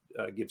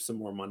give some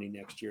more money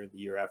next year and the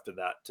year after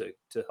that to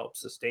help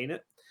sustain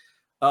it.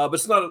 But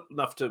it's not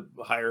enough to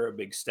hire a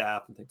big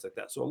staff and things like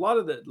that. So a lot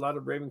of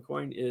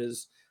Ravencoin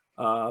is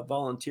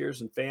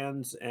volunteers and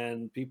fans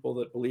and people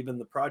that believe in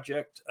the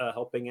project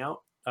helping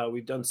out.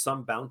 We've done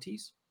some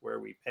bounties where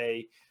we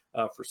pay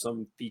for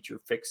some feature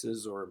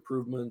fixes or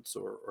improvements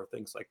or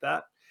things like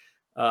that.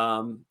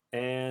 And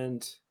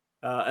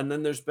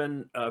then there's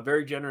been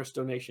very generous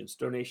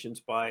donations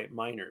by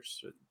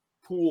miners,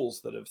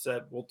 pools that have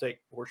said we'll take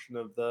a portion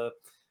of the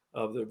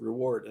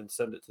reward and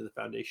send it to the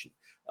foundation.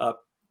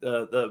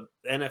 The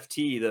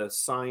NFT, the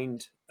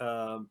signed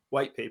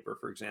white paper,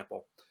 for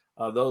example,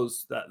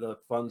 the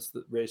funds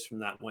that raised from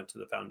that went to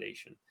the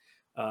foundation.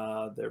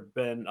 There have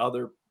been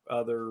other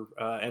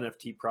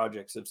NFT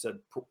projects have said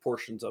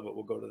portions of it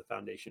will go to the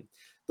foundation.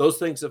 Those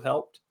things have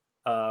helped.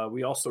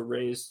 We also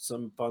raised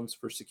some funds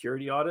for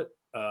security audit.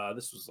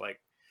 This was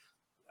like,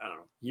 I don't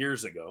know,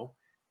 years ago,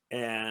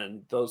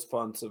 and those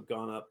funds have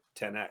gone up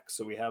 10x.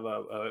 So we have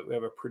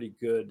a pretty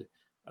good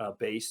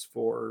base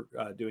for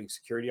doing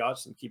security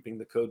audits and keeping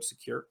the code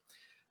secure.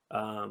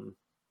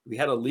 We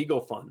had a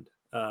legal fund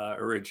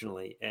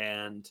originally,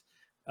 and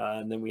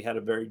then we had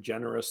a very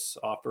generous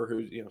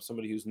offer.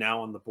 Somebody who's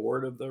now on the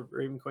board of the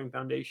Ravencoin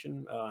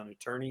Foundation, an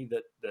attorney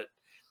that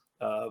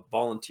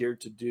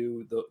volunteered to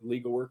do the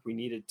legal work we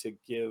needed to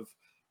give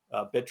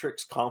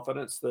Bittrex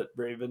confidence that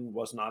Raven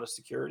was not a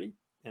security.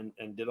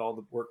 and did all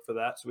the work for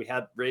that. So we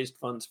had raised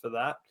funds for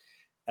that,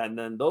 and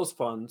then those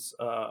funds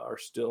are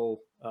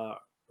still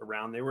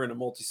around. They were in a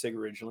multi-sig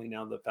originally.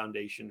 Now the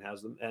foundation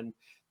has them, and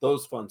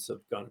those funds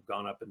have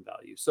gone up in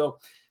value. So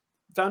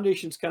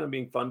foundation's kind of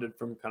being funded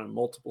from kind of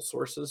multiple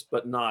sources,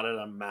 but not at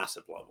a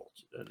massive level,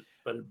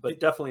 but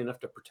definitely enough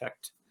to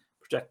protect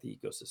the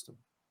ecosystem.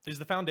 Is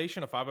the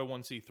foundation a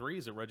 501c3?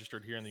 Is it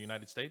registered here in the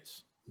United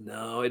States?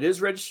 No, it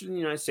is registered in the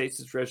United States.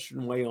 It's registered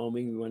in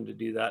Wyoming. We wanted to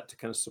do that to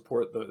kind of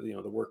support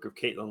the work of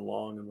Caitlin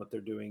Long and what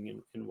they're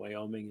doing in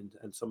Wyoming,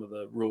 and some of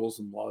the rules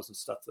and laws and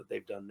stuff that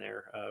they've done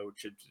there,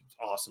 which is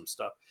awesome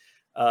stuff.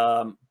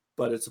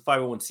 But it's a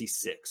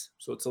 501c6,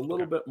 so it's a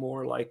little bit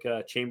more like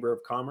a Chamber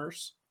of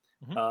Commerce.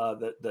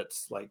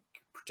 That's like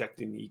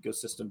protecting the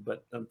ecosystem,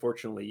 but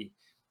unfortunately,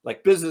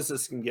 like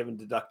businesses can give and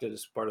deduct it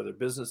as part of their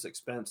business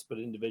expense, but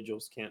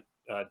individuals can't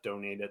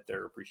donate at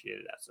their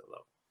appreciated asset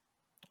level.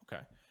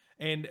 Okay.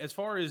 And as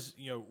far as,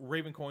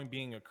 Ravencoin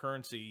being a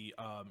currency,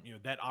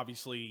 that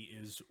obviously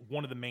is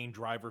one of the main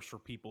drivers for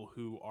people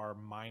who are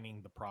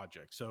mining the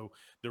project. So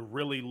they're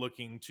really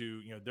looking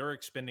to, they're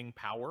expending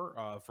power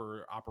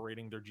for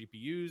operating their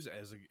GPUs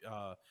as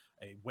a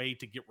way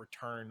to get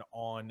return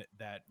on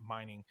that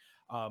mining.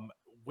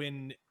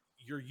 When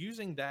you're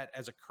using that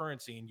as a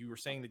currency, and you were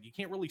saying that you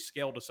can't really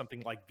scale to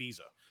something like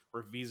Visa,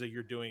 where Visa,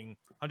 you're doing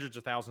hundreds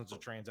of thousands of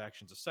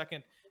transactions a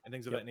second and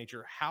things of that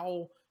nature.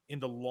 How in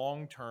the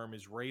long term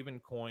is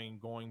Ravencoin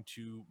going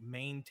to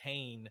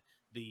maintain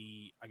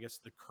the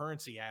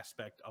currency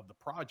aspect of the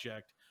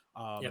project?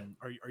 Are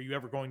you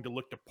ever going to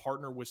look to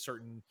partner with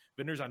certain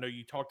vendors? I know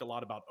you talked a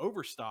lot about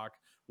Overstock.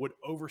 Would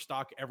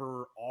Overstock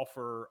ever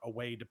offer a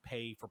way to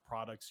pay for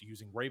products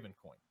using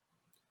Ravencoin?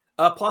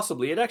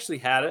 Possibly. It actually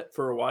had it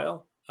for a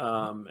while.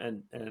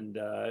 And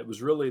it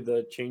was really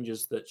the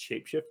changes that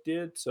Shapeshift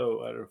did.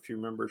 So I don't know if you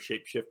remember,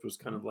 Shapeshift was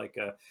kind of like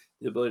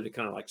the ability to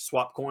kind of like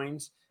swap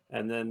coins.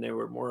 And then they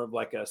were more of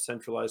like a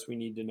centralized, we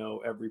need to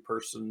know every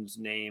person's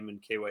name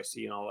and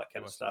KYC and all that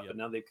kind of stuff. And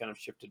now they've kind of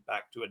shifted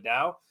back to a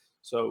DAO.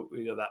 So,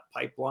 that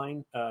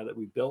pipeline that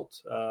we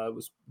built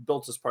was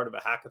built as part of a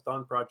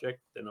hackathon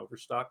project in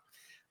Overstock.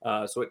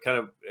 So it kind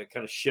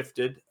of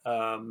shifted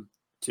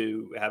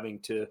to having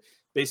to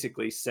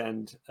basically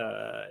send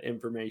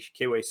information,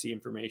 KYC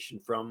information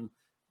from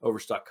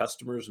Overstock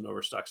customers, and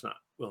Overstock's not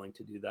willing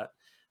to do that.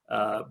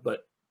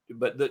 But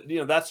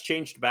that's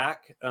changed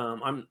back.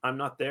 I'm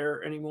not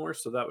there anymore,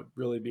 so that would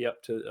really be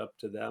up to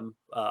them.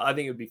 I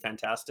think it would be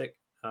fantastic.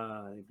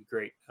 It'd be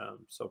great.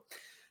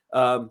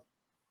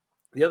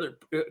 The other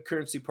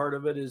currency part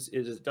of it is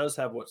it does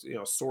have what's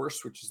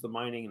source, which is the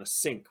mining, and a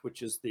sink,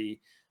 which is the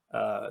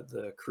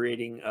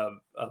creating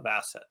of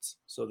assets.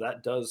 So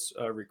that does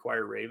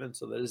require Raven.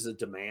 So that is a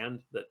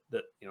demand that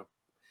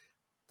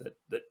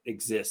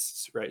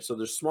exists, right? So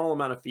there's a small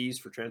amount of fees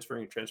for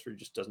transferring. Transfer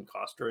just doesn't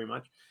cost very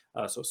much.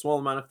 So a small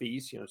amount of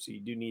fees, so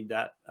you do need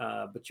that,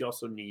 but you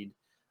also need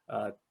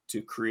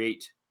to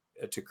create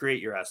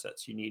your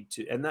assets. You need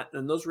to,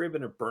 and those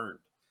Raven are burned.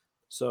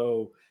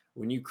 So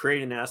when you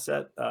create an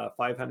asset,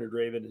 500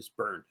 Raven is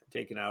burned,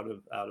 taken out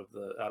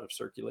of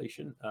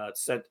circulation.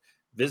 It's sent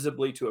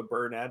visibly to a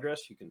burn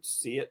address. You can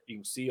see it. You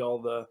can see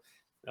all the,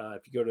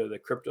 if you go to the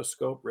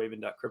Cryptoscope,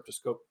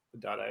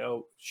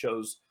 raven.cryptoscope.io,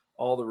 shows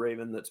all the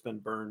Raven that's been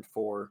burned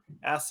for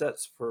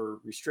assets, for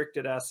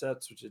restricted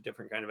assets, which is a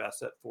different kind of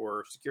asset,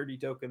 for security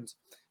tokens,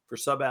 for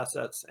sub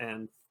assets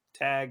and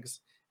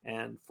tags,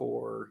 and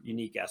for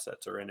unique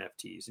assets or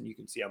NFTs. And you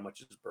can see how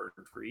much is burned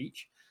for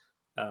each.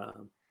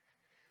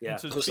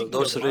 So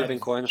those Raven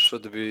coins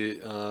should be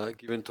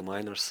given to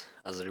miners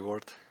as a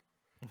reward.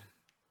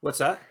 What's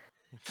that?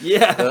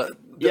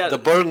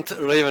 The burnt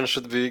Raven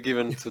should be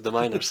given to the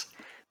miners.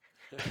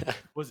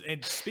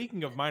 And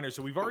speaking of miners,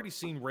 so we've already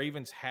seen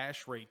Raven's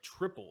hash rate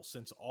triple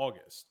since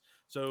August.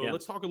 So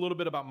let's talk a little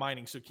bit about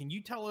mining. So can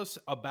you tell us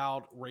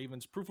about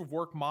Raven's proof of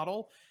work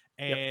model?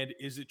 And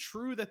is it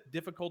true that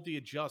difficulty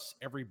adjusts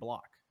every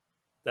block?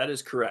 That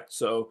is correct.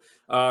 So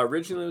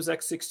originally it was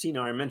X16R.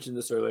 I mentioned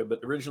this earlier, but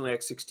originally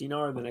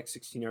X16R, then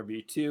X16R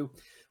V2.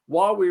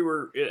 While we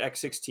were at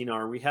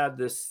X16R, we had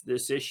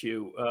this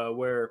issue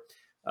where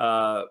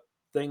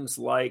things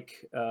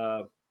like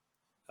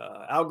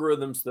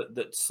algorithms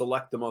that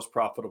select the most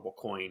profitable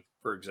coin,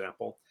 for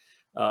example,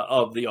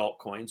 of the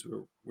altcoins,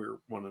 we're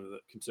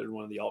considered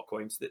one of the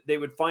altcoins, that they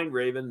would find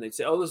Raven, they'd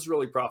say, oh, this is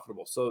really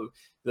profitable. So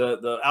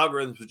the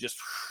algorithms would just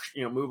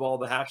move all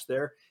the hash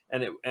there,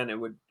 and it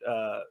would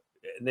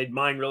and they'd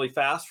mine really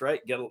fast,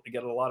 right? Get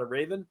a lot of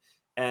Raven,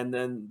 and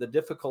then the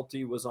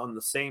difficulty was on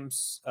the same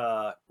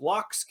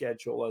block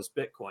schedule as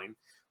Bitcoin,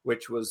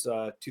 which was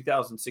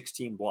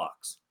 2016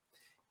 blocks.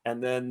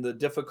 And then the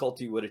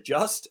difficulty would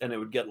adjust, and it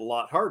would get a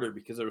lot harder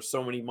because there were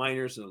so many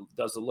miners, and it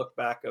does a look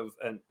back of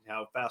and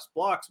how fast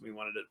blocks. We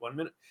wanted it 1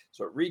 minute,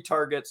 so it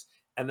retargets,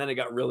 and then it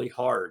got really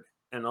hard.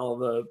 And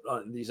all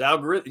these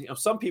algorithms,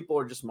 some people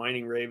are just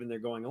mining Raven, they're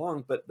going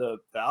along, but the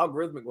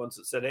algorithmic ones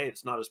that said, hey,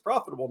 it's not as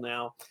profitable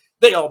now,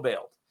 they all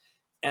bailed.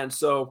 And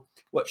so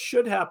what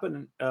should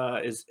happen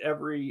is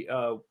every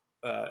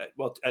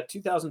at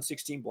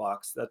 2016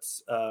 blocks,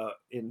 that's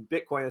in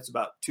Bitcoin, it's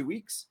about 2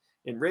 weeks.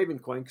 In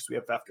Ravencoin, because we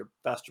have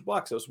faster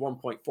blocks, it was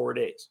 1.4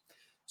 days.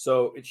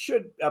 So it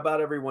should, about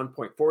every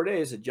 1.4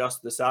 days,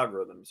 adjust this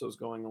algorithm. So it's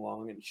going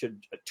along, and it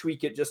should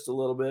tweak it just a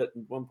little bit,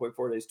 and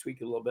 1.4 days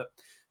tweak it a little bit.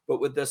 But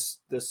with this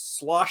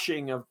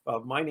sloshing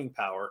of mining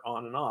power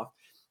on and off,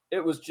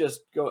 it was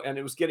just and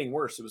it was getting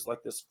worse. It was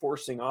like this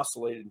forcing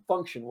oscillating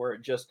function where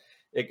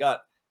it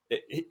got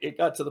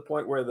to the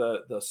point where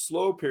the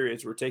slow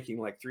periods were taking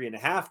like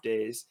 3.5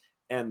 days,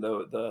 and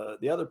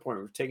the other point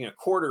was taking a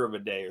quarter of a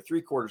day or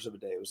 3/4 of a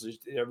day. It was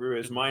just, everybody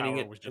was mining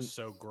it. Was just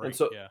so great. And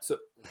so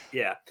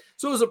it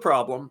was a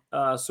problem.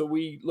 So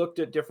we looked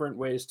at different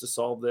ways to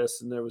solve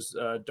this, and there was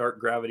dark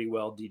gravity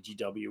well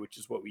DGW, which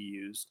is what we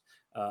used,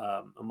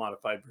 a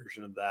modified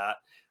version of that.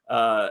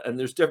 And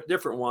there's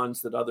different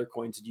ones that other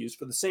coins had used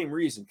for the same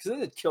reason, because it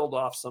had killed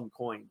off some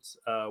coins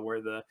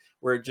where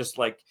it just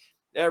like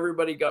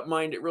everybody got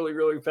mined it really,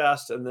 really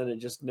fast, and then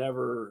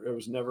there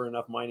was never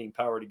enough mining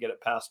power to get it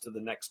past to the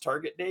next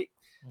target date.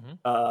 Mm-hmm.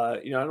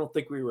 I don't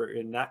think we were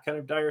in that kind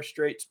of dire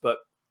straits, but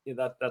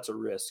that's a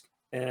risk.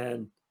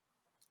 And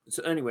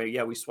so anyway,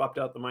 we swapped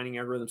out the mining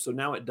algorithm. So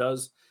now it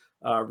does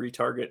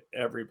retarget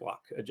every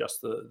block,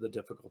 adjust the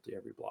difficulty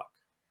every block,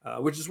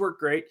 which has worked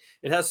great.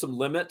 It has some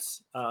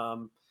limits.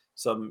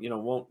 Some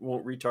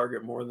won't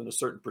retarget more than a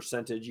certain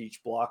percentage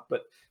each block,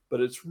 but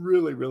it's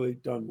really, really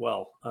done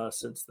well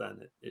since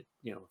then. It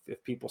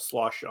if people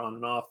slosh on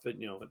and off,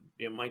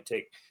 it might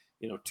take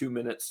 2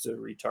 minutes to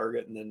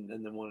retarget, and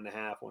then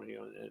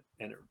 1.5,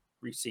 and it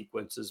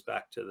resequences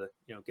back to the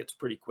gets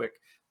pretty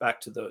quick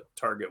back to the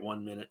target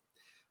 1 minute.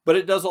 But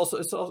it also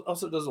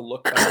does a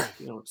look back.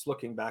 It's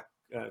looking back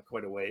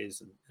quite a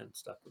ways and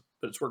stuff,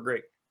 but it's worked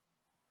great.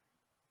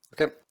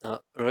 Okay,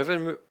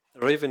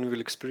 Raven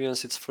will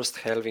experience its first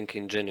halving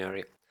in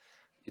January.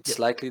 It's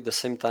likely the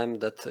same time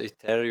that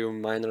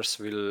Ethereum miners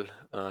will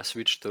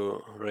switch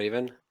to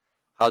Raven.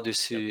 How do you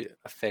see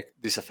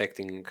this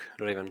affecting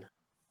Raven?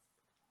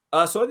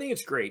 So I think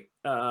it's great.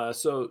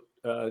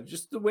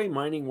 Just the way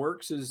mining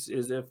works is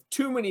if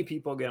too many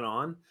people get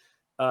on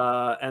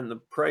and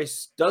the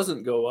price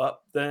doesn't go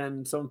up,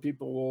 then some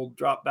people will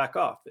drop back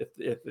off.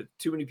 If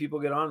too many people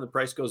get on and the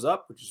price goes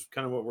up, which is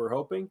kind of what we're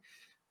hoping,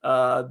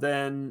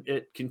 then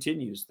it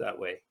continues that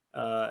way.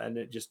 And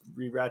it just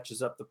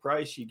re-ratchets up the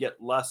price. You get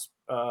less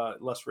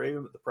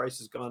Raven, but the price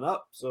has gone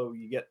up, so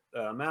you get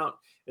the amount.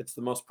 It's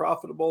the most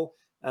profitable,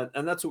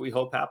 and that's what we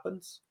hope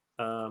happens.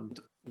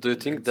 Do you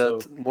think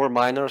that more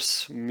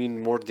miners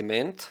mean more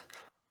demand,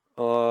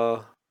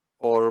 or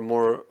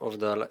more of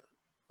the,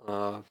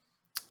 or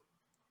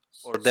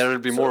there will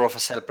be more of a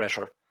sell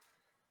pressure?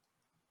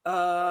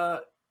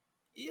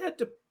 It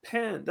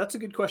depends. That's a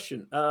good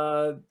question.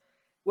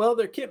 Well,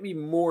 there can't be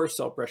more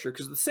sell pressure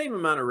because the same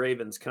amount of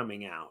Ravens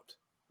coming out,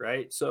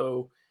 right?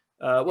 So,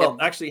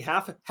 actually,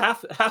 half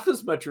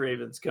as much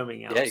Ravens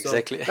coming out. Yeah,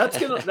 exactly. So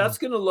that's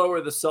gonna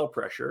lower the sell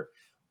pressure.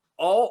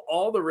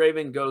 All the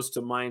Raven goes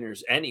to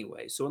miners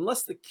anyway. So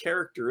unless the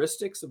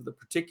characteristics of the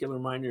particular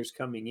miners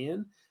coming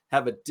in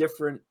have a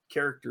different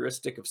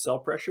characteristic of sell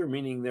pressure,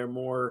 meaning they're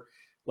more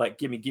like,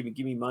 give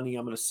me money,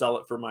 I'm going to sell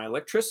it for my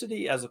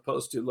electricity, as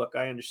opposed to, look,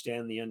 I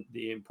understand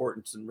the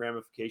importance and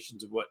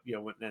ramifications of what,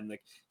 and the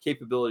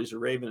capabilities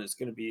of Raven is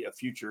going to be a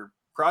future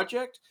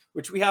project,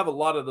 which we have a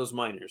lot of those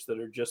miners that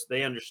are just,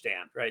 they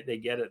understand, right? They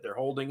get it. They're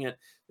holding it.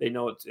 They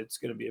know it's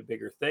going to be a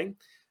bigger thing.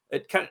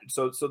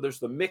 So there's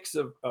the mix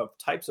of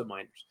types of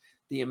miners.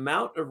 The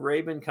amount of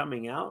Raven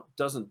coming out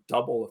doesn't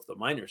double if the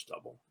miners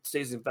double. It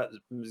stays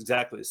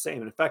exactly the same.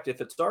 And in fact,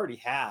 if it's already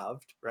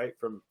halved, right,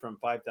 from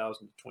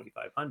 5,000 to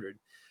 2,500,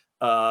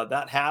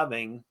 that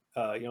halving,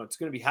 it's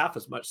going to be half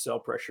as much sell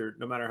pressure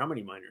no matter how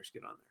many miners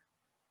get on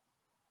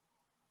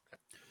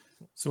there.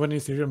 So when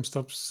Ethereum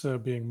stops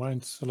being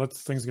mined, a lot of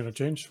things are going to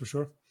change for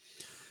sure.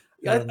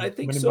 Yeah, I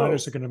think many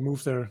miners are going to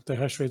move their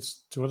hash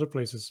rates to other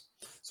places.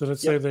 So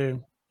let's say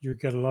you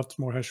get a lot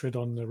more hash rate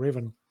on the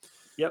Raven.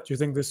 Yep. Do you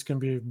think this can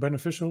be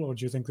beneficial, or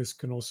do you think this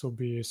can also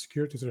be a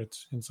security threat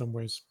in some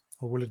ways,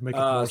 or will it make it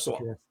more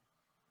secure?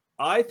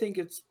 I think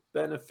it's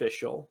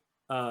beneficial.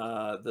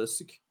 The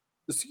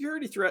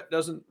security threat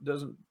doesn't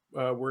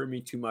worry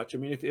me too much. I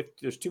mean, if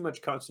there's too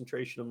much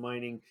concentration of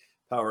mining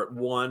power at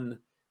one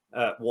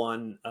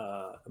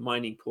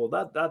mining pool,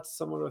 that's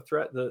somewhat of a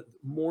threat. The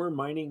more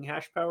mining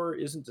hash power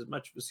isn't as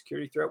much of a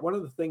security threat. One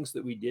of the things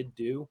that we did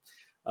do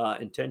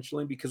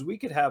intentionally, because we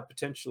could have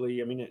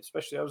potentially, I mean,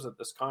 especially I was at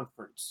this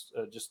conference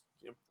just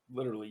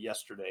literally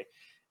yesterday,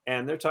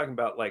 and they're talking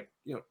about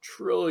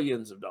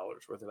trillions of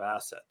dollars worth of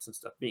assets and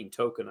stuff being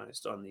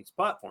tokenized on these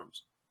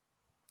platforms,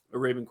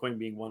 Ravencoin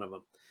being one of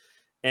them.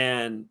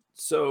 And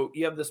so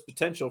you have this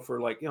potential for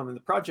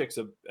the project's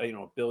a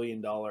 $1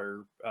 billion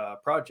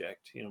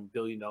project, $1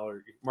 billion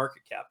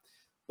market cap.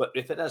 But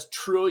if it has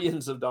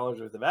trillions of dollars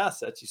worth of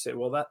assets, you say,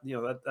 well, that's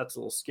a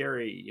little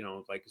scary.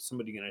 Like, is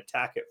somebody going to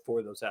attack it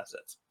for those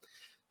assets?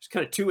 There's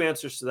kind of two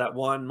answers to that.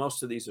 One,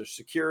 most of these are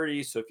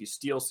securities. So if you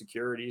steal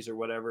securities or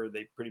whatever,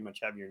 they pretty much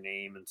have your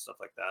name and stuff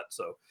like that.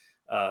 So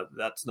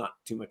that's not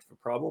too much of a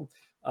problem.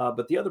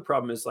 But the other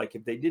problem is like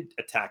if they did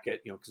attack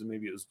it, because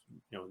maybe it was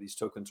these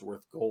tokens are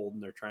worth gold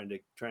and they're trying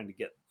to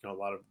get a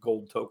lot of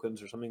gold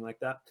tokens or something like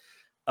that.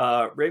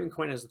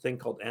 Ravencoin has a thing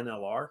called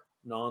NLR,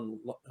 no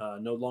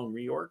long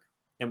reorg,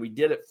 and we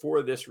did it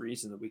for this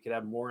reason, that we could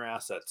have more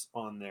assets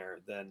on there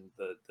than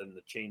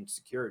the chain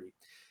security.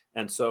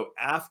 And so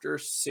after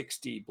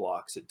 60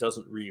 blocks, it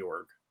doesn't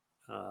reorg.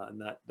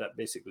 And that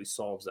basically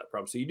solves that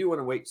problem. So you do want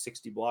to wait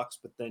 60 blocks,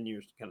 but then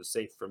you're kind of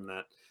safe from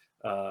that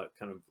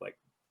kind of like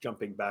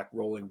jumping back,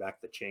 rolling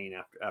back the chain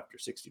after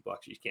 60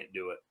 blocks. You can't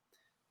do it.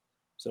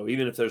 So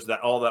even if there's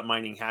all that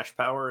mining hash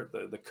power,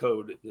 the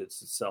code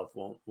itself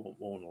won't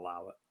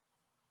allow it.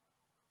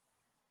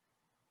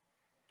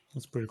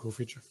 That's a pretty cool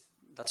feature.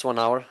 That's 1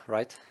 hour,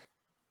 right?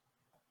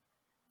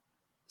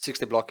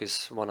 60 block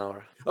is 1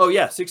 hour. Oh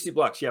yeah, 60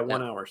 blocks. Yeah,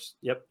 1 hour.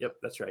 Yep,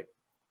 that's right.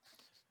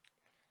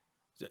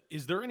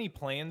 Is there any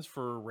plans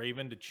for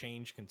Raven to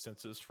change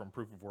consensus from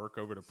proof of work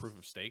over to proof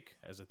of stake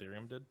as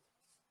Ethereum did?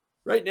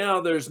 Right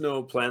now, there's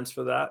no plans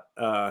for that.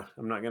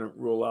 I'm not going to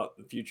rule out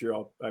the future.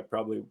 I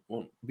probably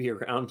won't be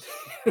around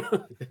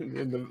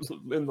in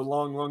the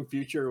long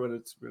future when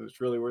it's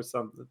really worth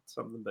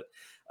something. But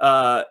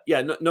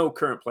yeah, no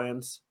current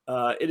plans.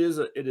 It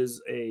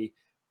is a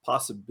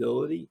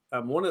possibility.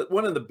 One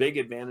of the big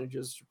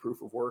advantages to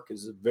proof of work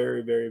is a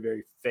very, very,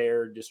 very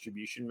fair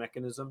distribution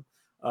mechanism.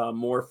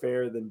 More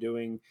fair than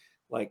doing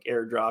like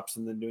airdrops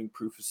and then doing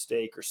proof of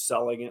stake or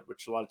selling it,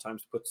 which a lot of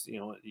times puts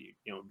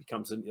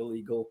becomes an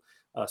illegal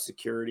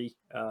security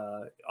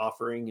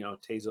offering.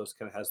 Tezos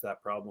kind of has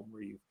that problem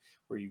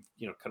where you've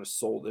kind of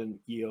sold in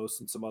EOS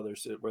and some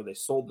others where they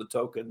sold the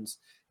tokens,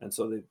 and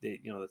so they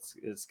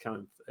it's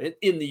kind of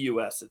in the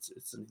US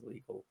it's an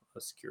illegal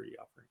security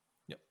offering.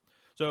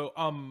 So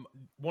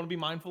want to be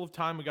mindful of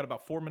time. We got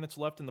about 4 minutes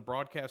left in the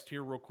broadcast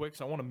here real quick.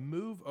 So I want to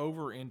move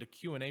over into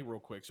Q&A real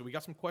quick. So we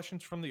got some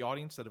questions from the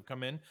audience that have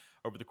come in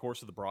over the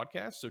course of the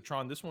broadcast. So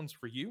Tron, this one's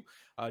for you.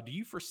 Do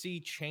you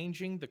foresee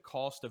changing the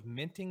cost of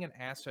minting an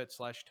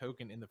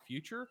asset/token in the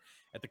future?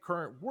 At the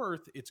current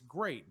worth, it's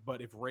great.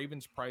 But if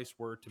Raven's price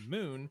were to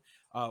moon,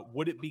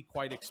 would it be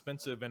quite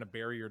expensive and a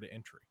barrier to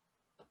entry?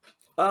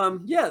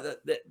 Yeah,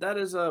 that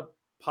is a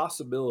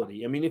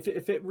possibility. I mean, if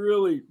it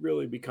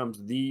really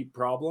becomes the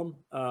problem,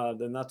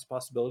 then that's a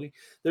possibility.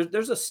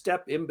 There's a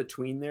step in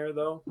between there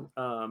though,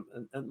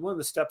 and one of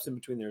the steps in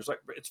between there is like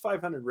it's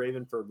 500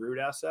 Raven for a root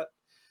asset,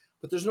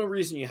 but there's no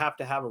reason you have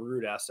to have a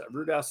root asset.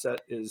 Root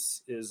asset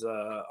is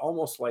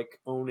almost like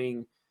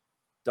owning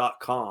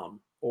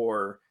 .com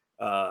or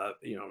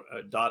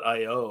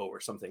 .io or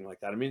something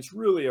like that. I mean, it's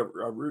really a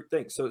root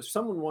thing. So if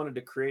someone wanted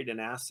to create an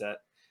asset,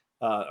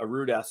 a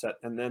root asset,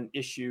 and then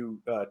issue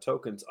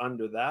tokens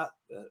under that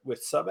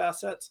with sub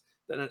assets,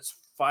 then it's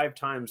 5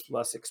 times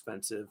less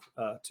expensive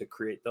to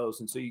create those.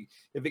 And so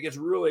if it gets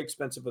really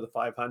expensive for the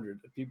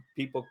 500,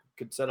 people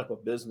could set up a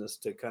business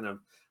to kind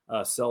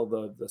of sell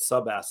the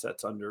sub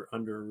assets under a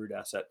root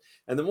asset.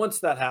 And then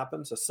once that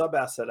happens, a sub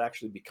asset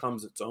actually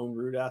becomes its own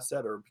root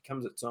asset or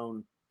becomes its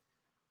own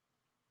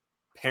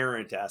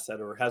parent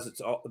asset or has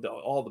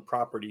all the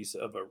properties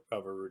of a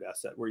root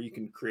asset where you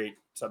can create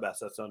sub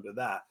assets under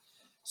that.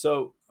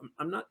 So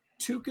I'm not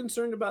too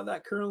concerned about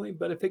that currently,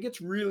 but if it gets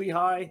really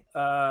high,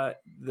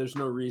 there's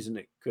no reason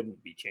it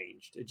couldn't be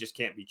changed. It just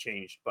can't be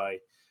changed by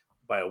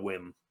a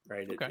whim,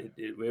 right? Okay.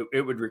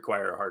 It would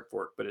require a hard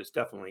fork, but it's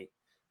definitely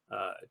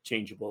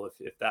changeable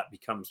if that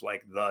becomes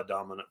like the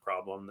dominant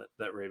problem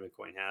that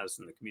Ravencoin has,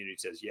 and the community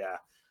says, yeah,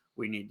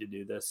 we need to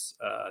do this.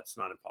 It's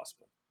not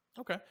impossible.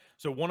 Okay.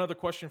 So one other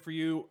question for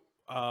you.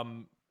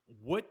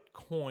 What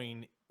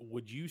coin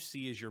would you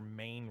see as your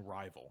main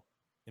rival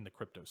in the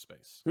crypto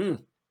space?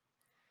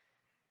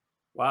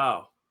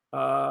 Wow.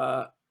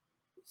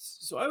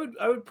 So I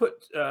would put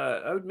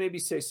I would maybe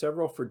say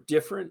several for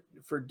different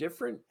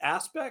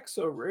aspects.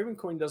 So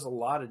Ravencoin does a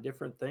lot of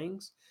different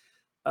things.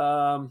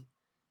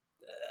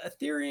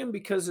 Ethereum,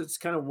 because it's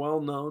kind of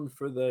well known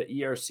for the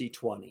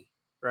ERC20,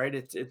 right?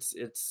 It's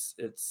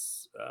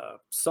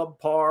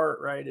subpar,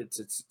 right? It's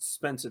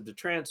expensive to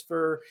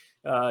transfer.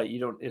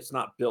 It's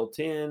not built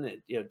in.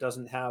 It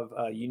doesn't have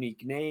a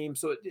unique name,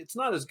 so it's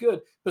not as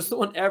good. But it's the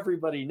one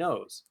everybody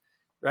knows,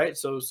 right?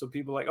 So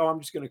people are like, oh, I'm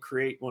just going to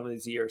create one of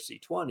these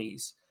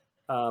ERC20s.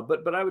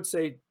 But I would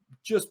say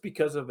just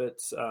because of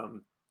its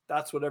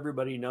that's what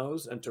everybody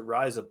knows, and to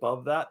rise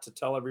above that to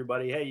tell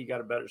everybody, hey, you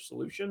got a better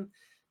solution,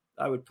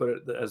 I would put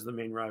it as the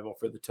main rival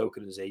for the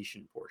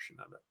tokenization portion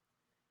of it.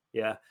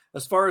 Yeah,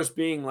 as far as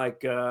being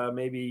like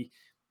maybe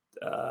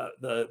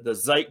the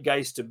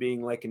zeitgeist of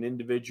being like an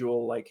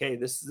individual, like, hey,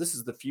 this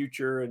is the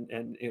future,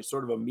 and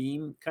sort of a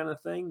meme kind of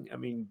thing. I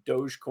mean,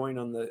 Dogecoin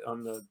on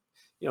the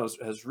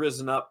has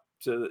risen up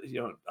to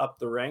up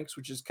the ranks,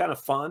 which is kind of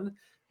fun.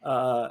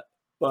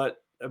 But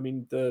I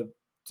mean, to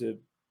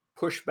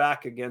push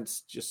back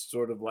against just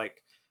sort of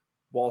like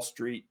Wall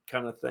Street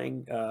kind of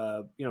thing,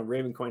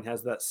 Ravencoin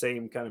has that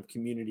same kind of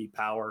community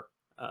power,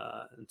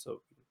 and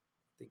so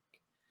I think,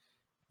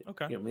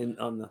 okay,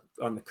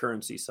 on the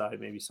currency side,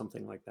 maybe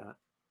something like that.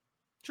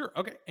 Sure.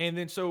 Okay. And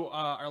then so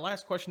our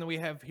last question that we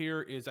have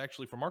here is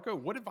actually from Marco.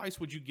 What advice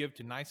would you give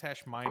to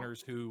NiceHash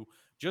miners who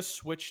just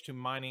switched to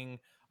mining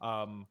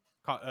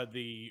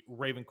the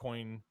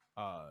Ravencoin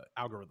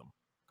algorithm,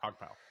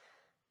 CogPal?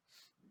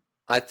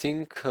 I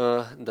think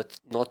that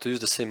not to use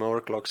the same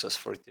overclocks as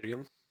for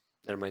Ethereum.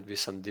 There might be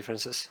some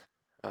differences.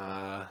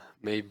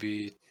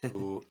 Maybe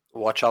to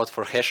watch out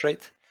for hash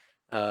rate.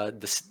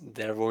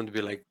 There won't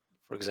be like,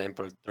 for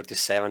example,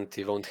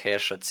 3070 won't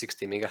hash at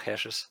 60 mega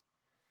hashes.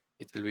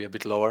 It will be a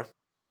bit lower.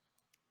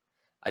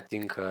 I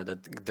think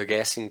that the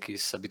guessing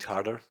is a bit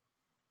harder.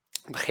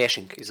 The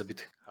hashing is a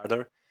bit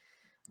harder.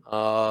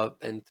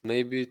 And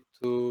maybe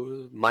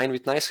to mine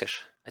with NiceHash.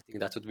 I think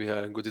that would be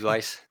a good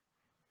advice.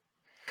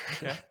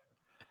 Okay.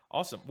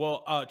 Awesome.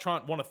 Well,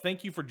 Tron, want to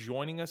thank you for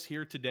joining us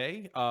here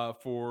today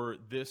for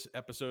this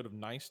episode of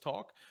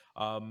NiceTalk.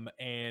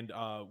 And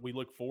we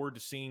look forward to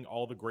seeing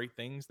all the great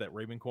things that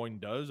Ravencoin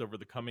does over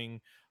the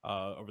coming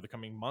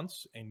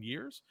months and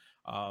years.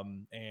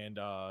 And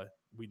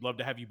we'd love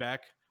to have you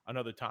back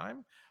another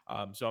time.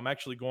 So I'm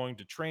actually going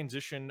to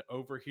transition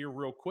over here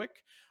real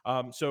quick.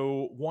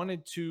 So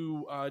wanted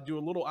to do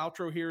a little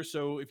outro here.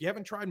 So if you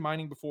haven't tried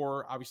mining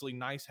before, obviously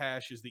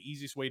NiceHash is the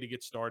easiest way to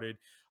get started.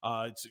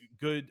 It's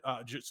good.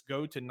 Just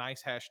go to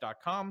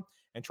nicehash.com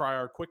and try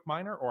our quick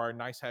miner or our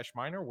NiceHash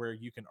miner, where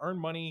you can earn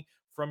money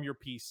from your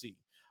PC.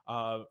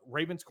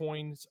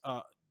 Ravencoin's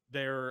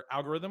their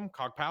algorithm,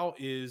 CogPal,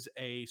 is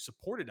a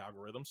supported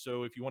algorithm.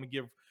 So if you want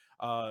to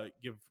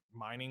give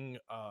mining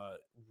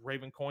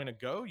Ravencoin a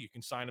go, you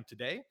can sign up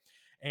today.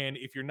 And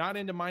if you're not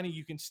into mining,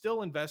 you can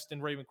still invest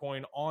in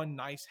Ravencoin on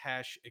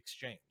NiceHash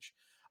Exchange.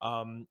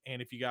 And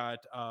if you got,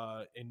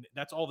 and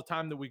that's all the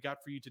time that we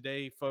got for you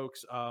today,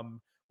 folks.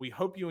 We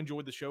hope you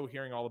enjoyed the show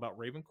hearing all about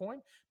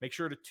Ravencoin. Make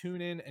sure to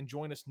tune in and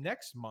join us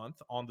next month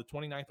on the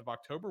 29th of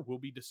October. We'll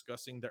be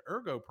discussing the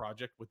Ergo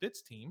project with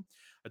its team.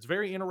 It's a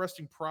very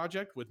interesting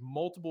project with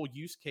multiple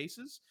use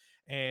cases.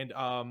 And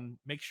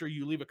make sure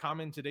you leave a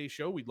comment in today's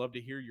show. We'd love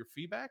to hear your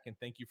feedback. And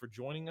thank you for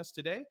joining us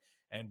today.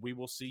 And we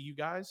will see you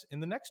guys in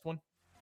the next one.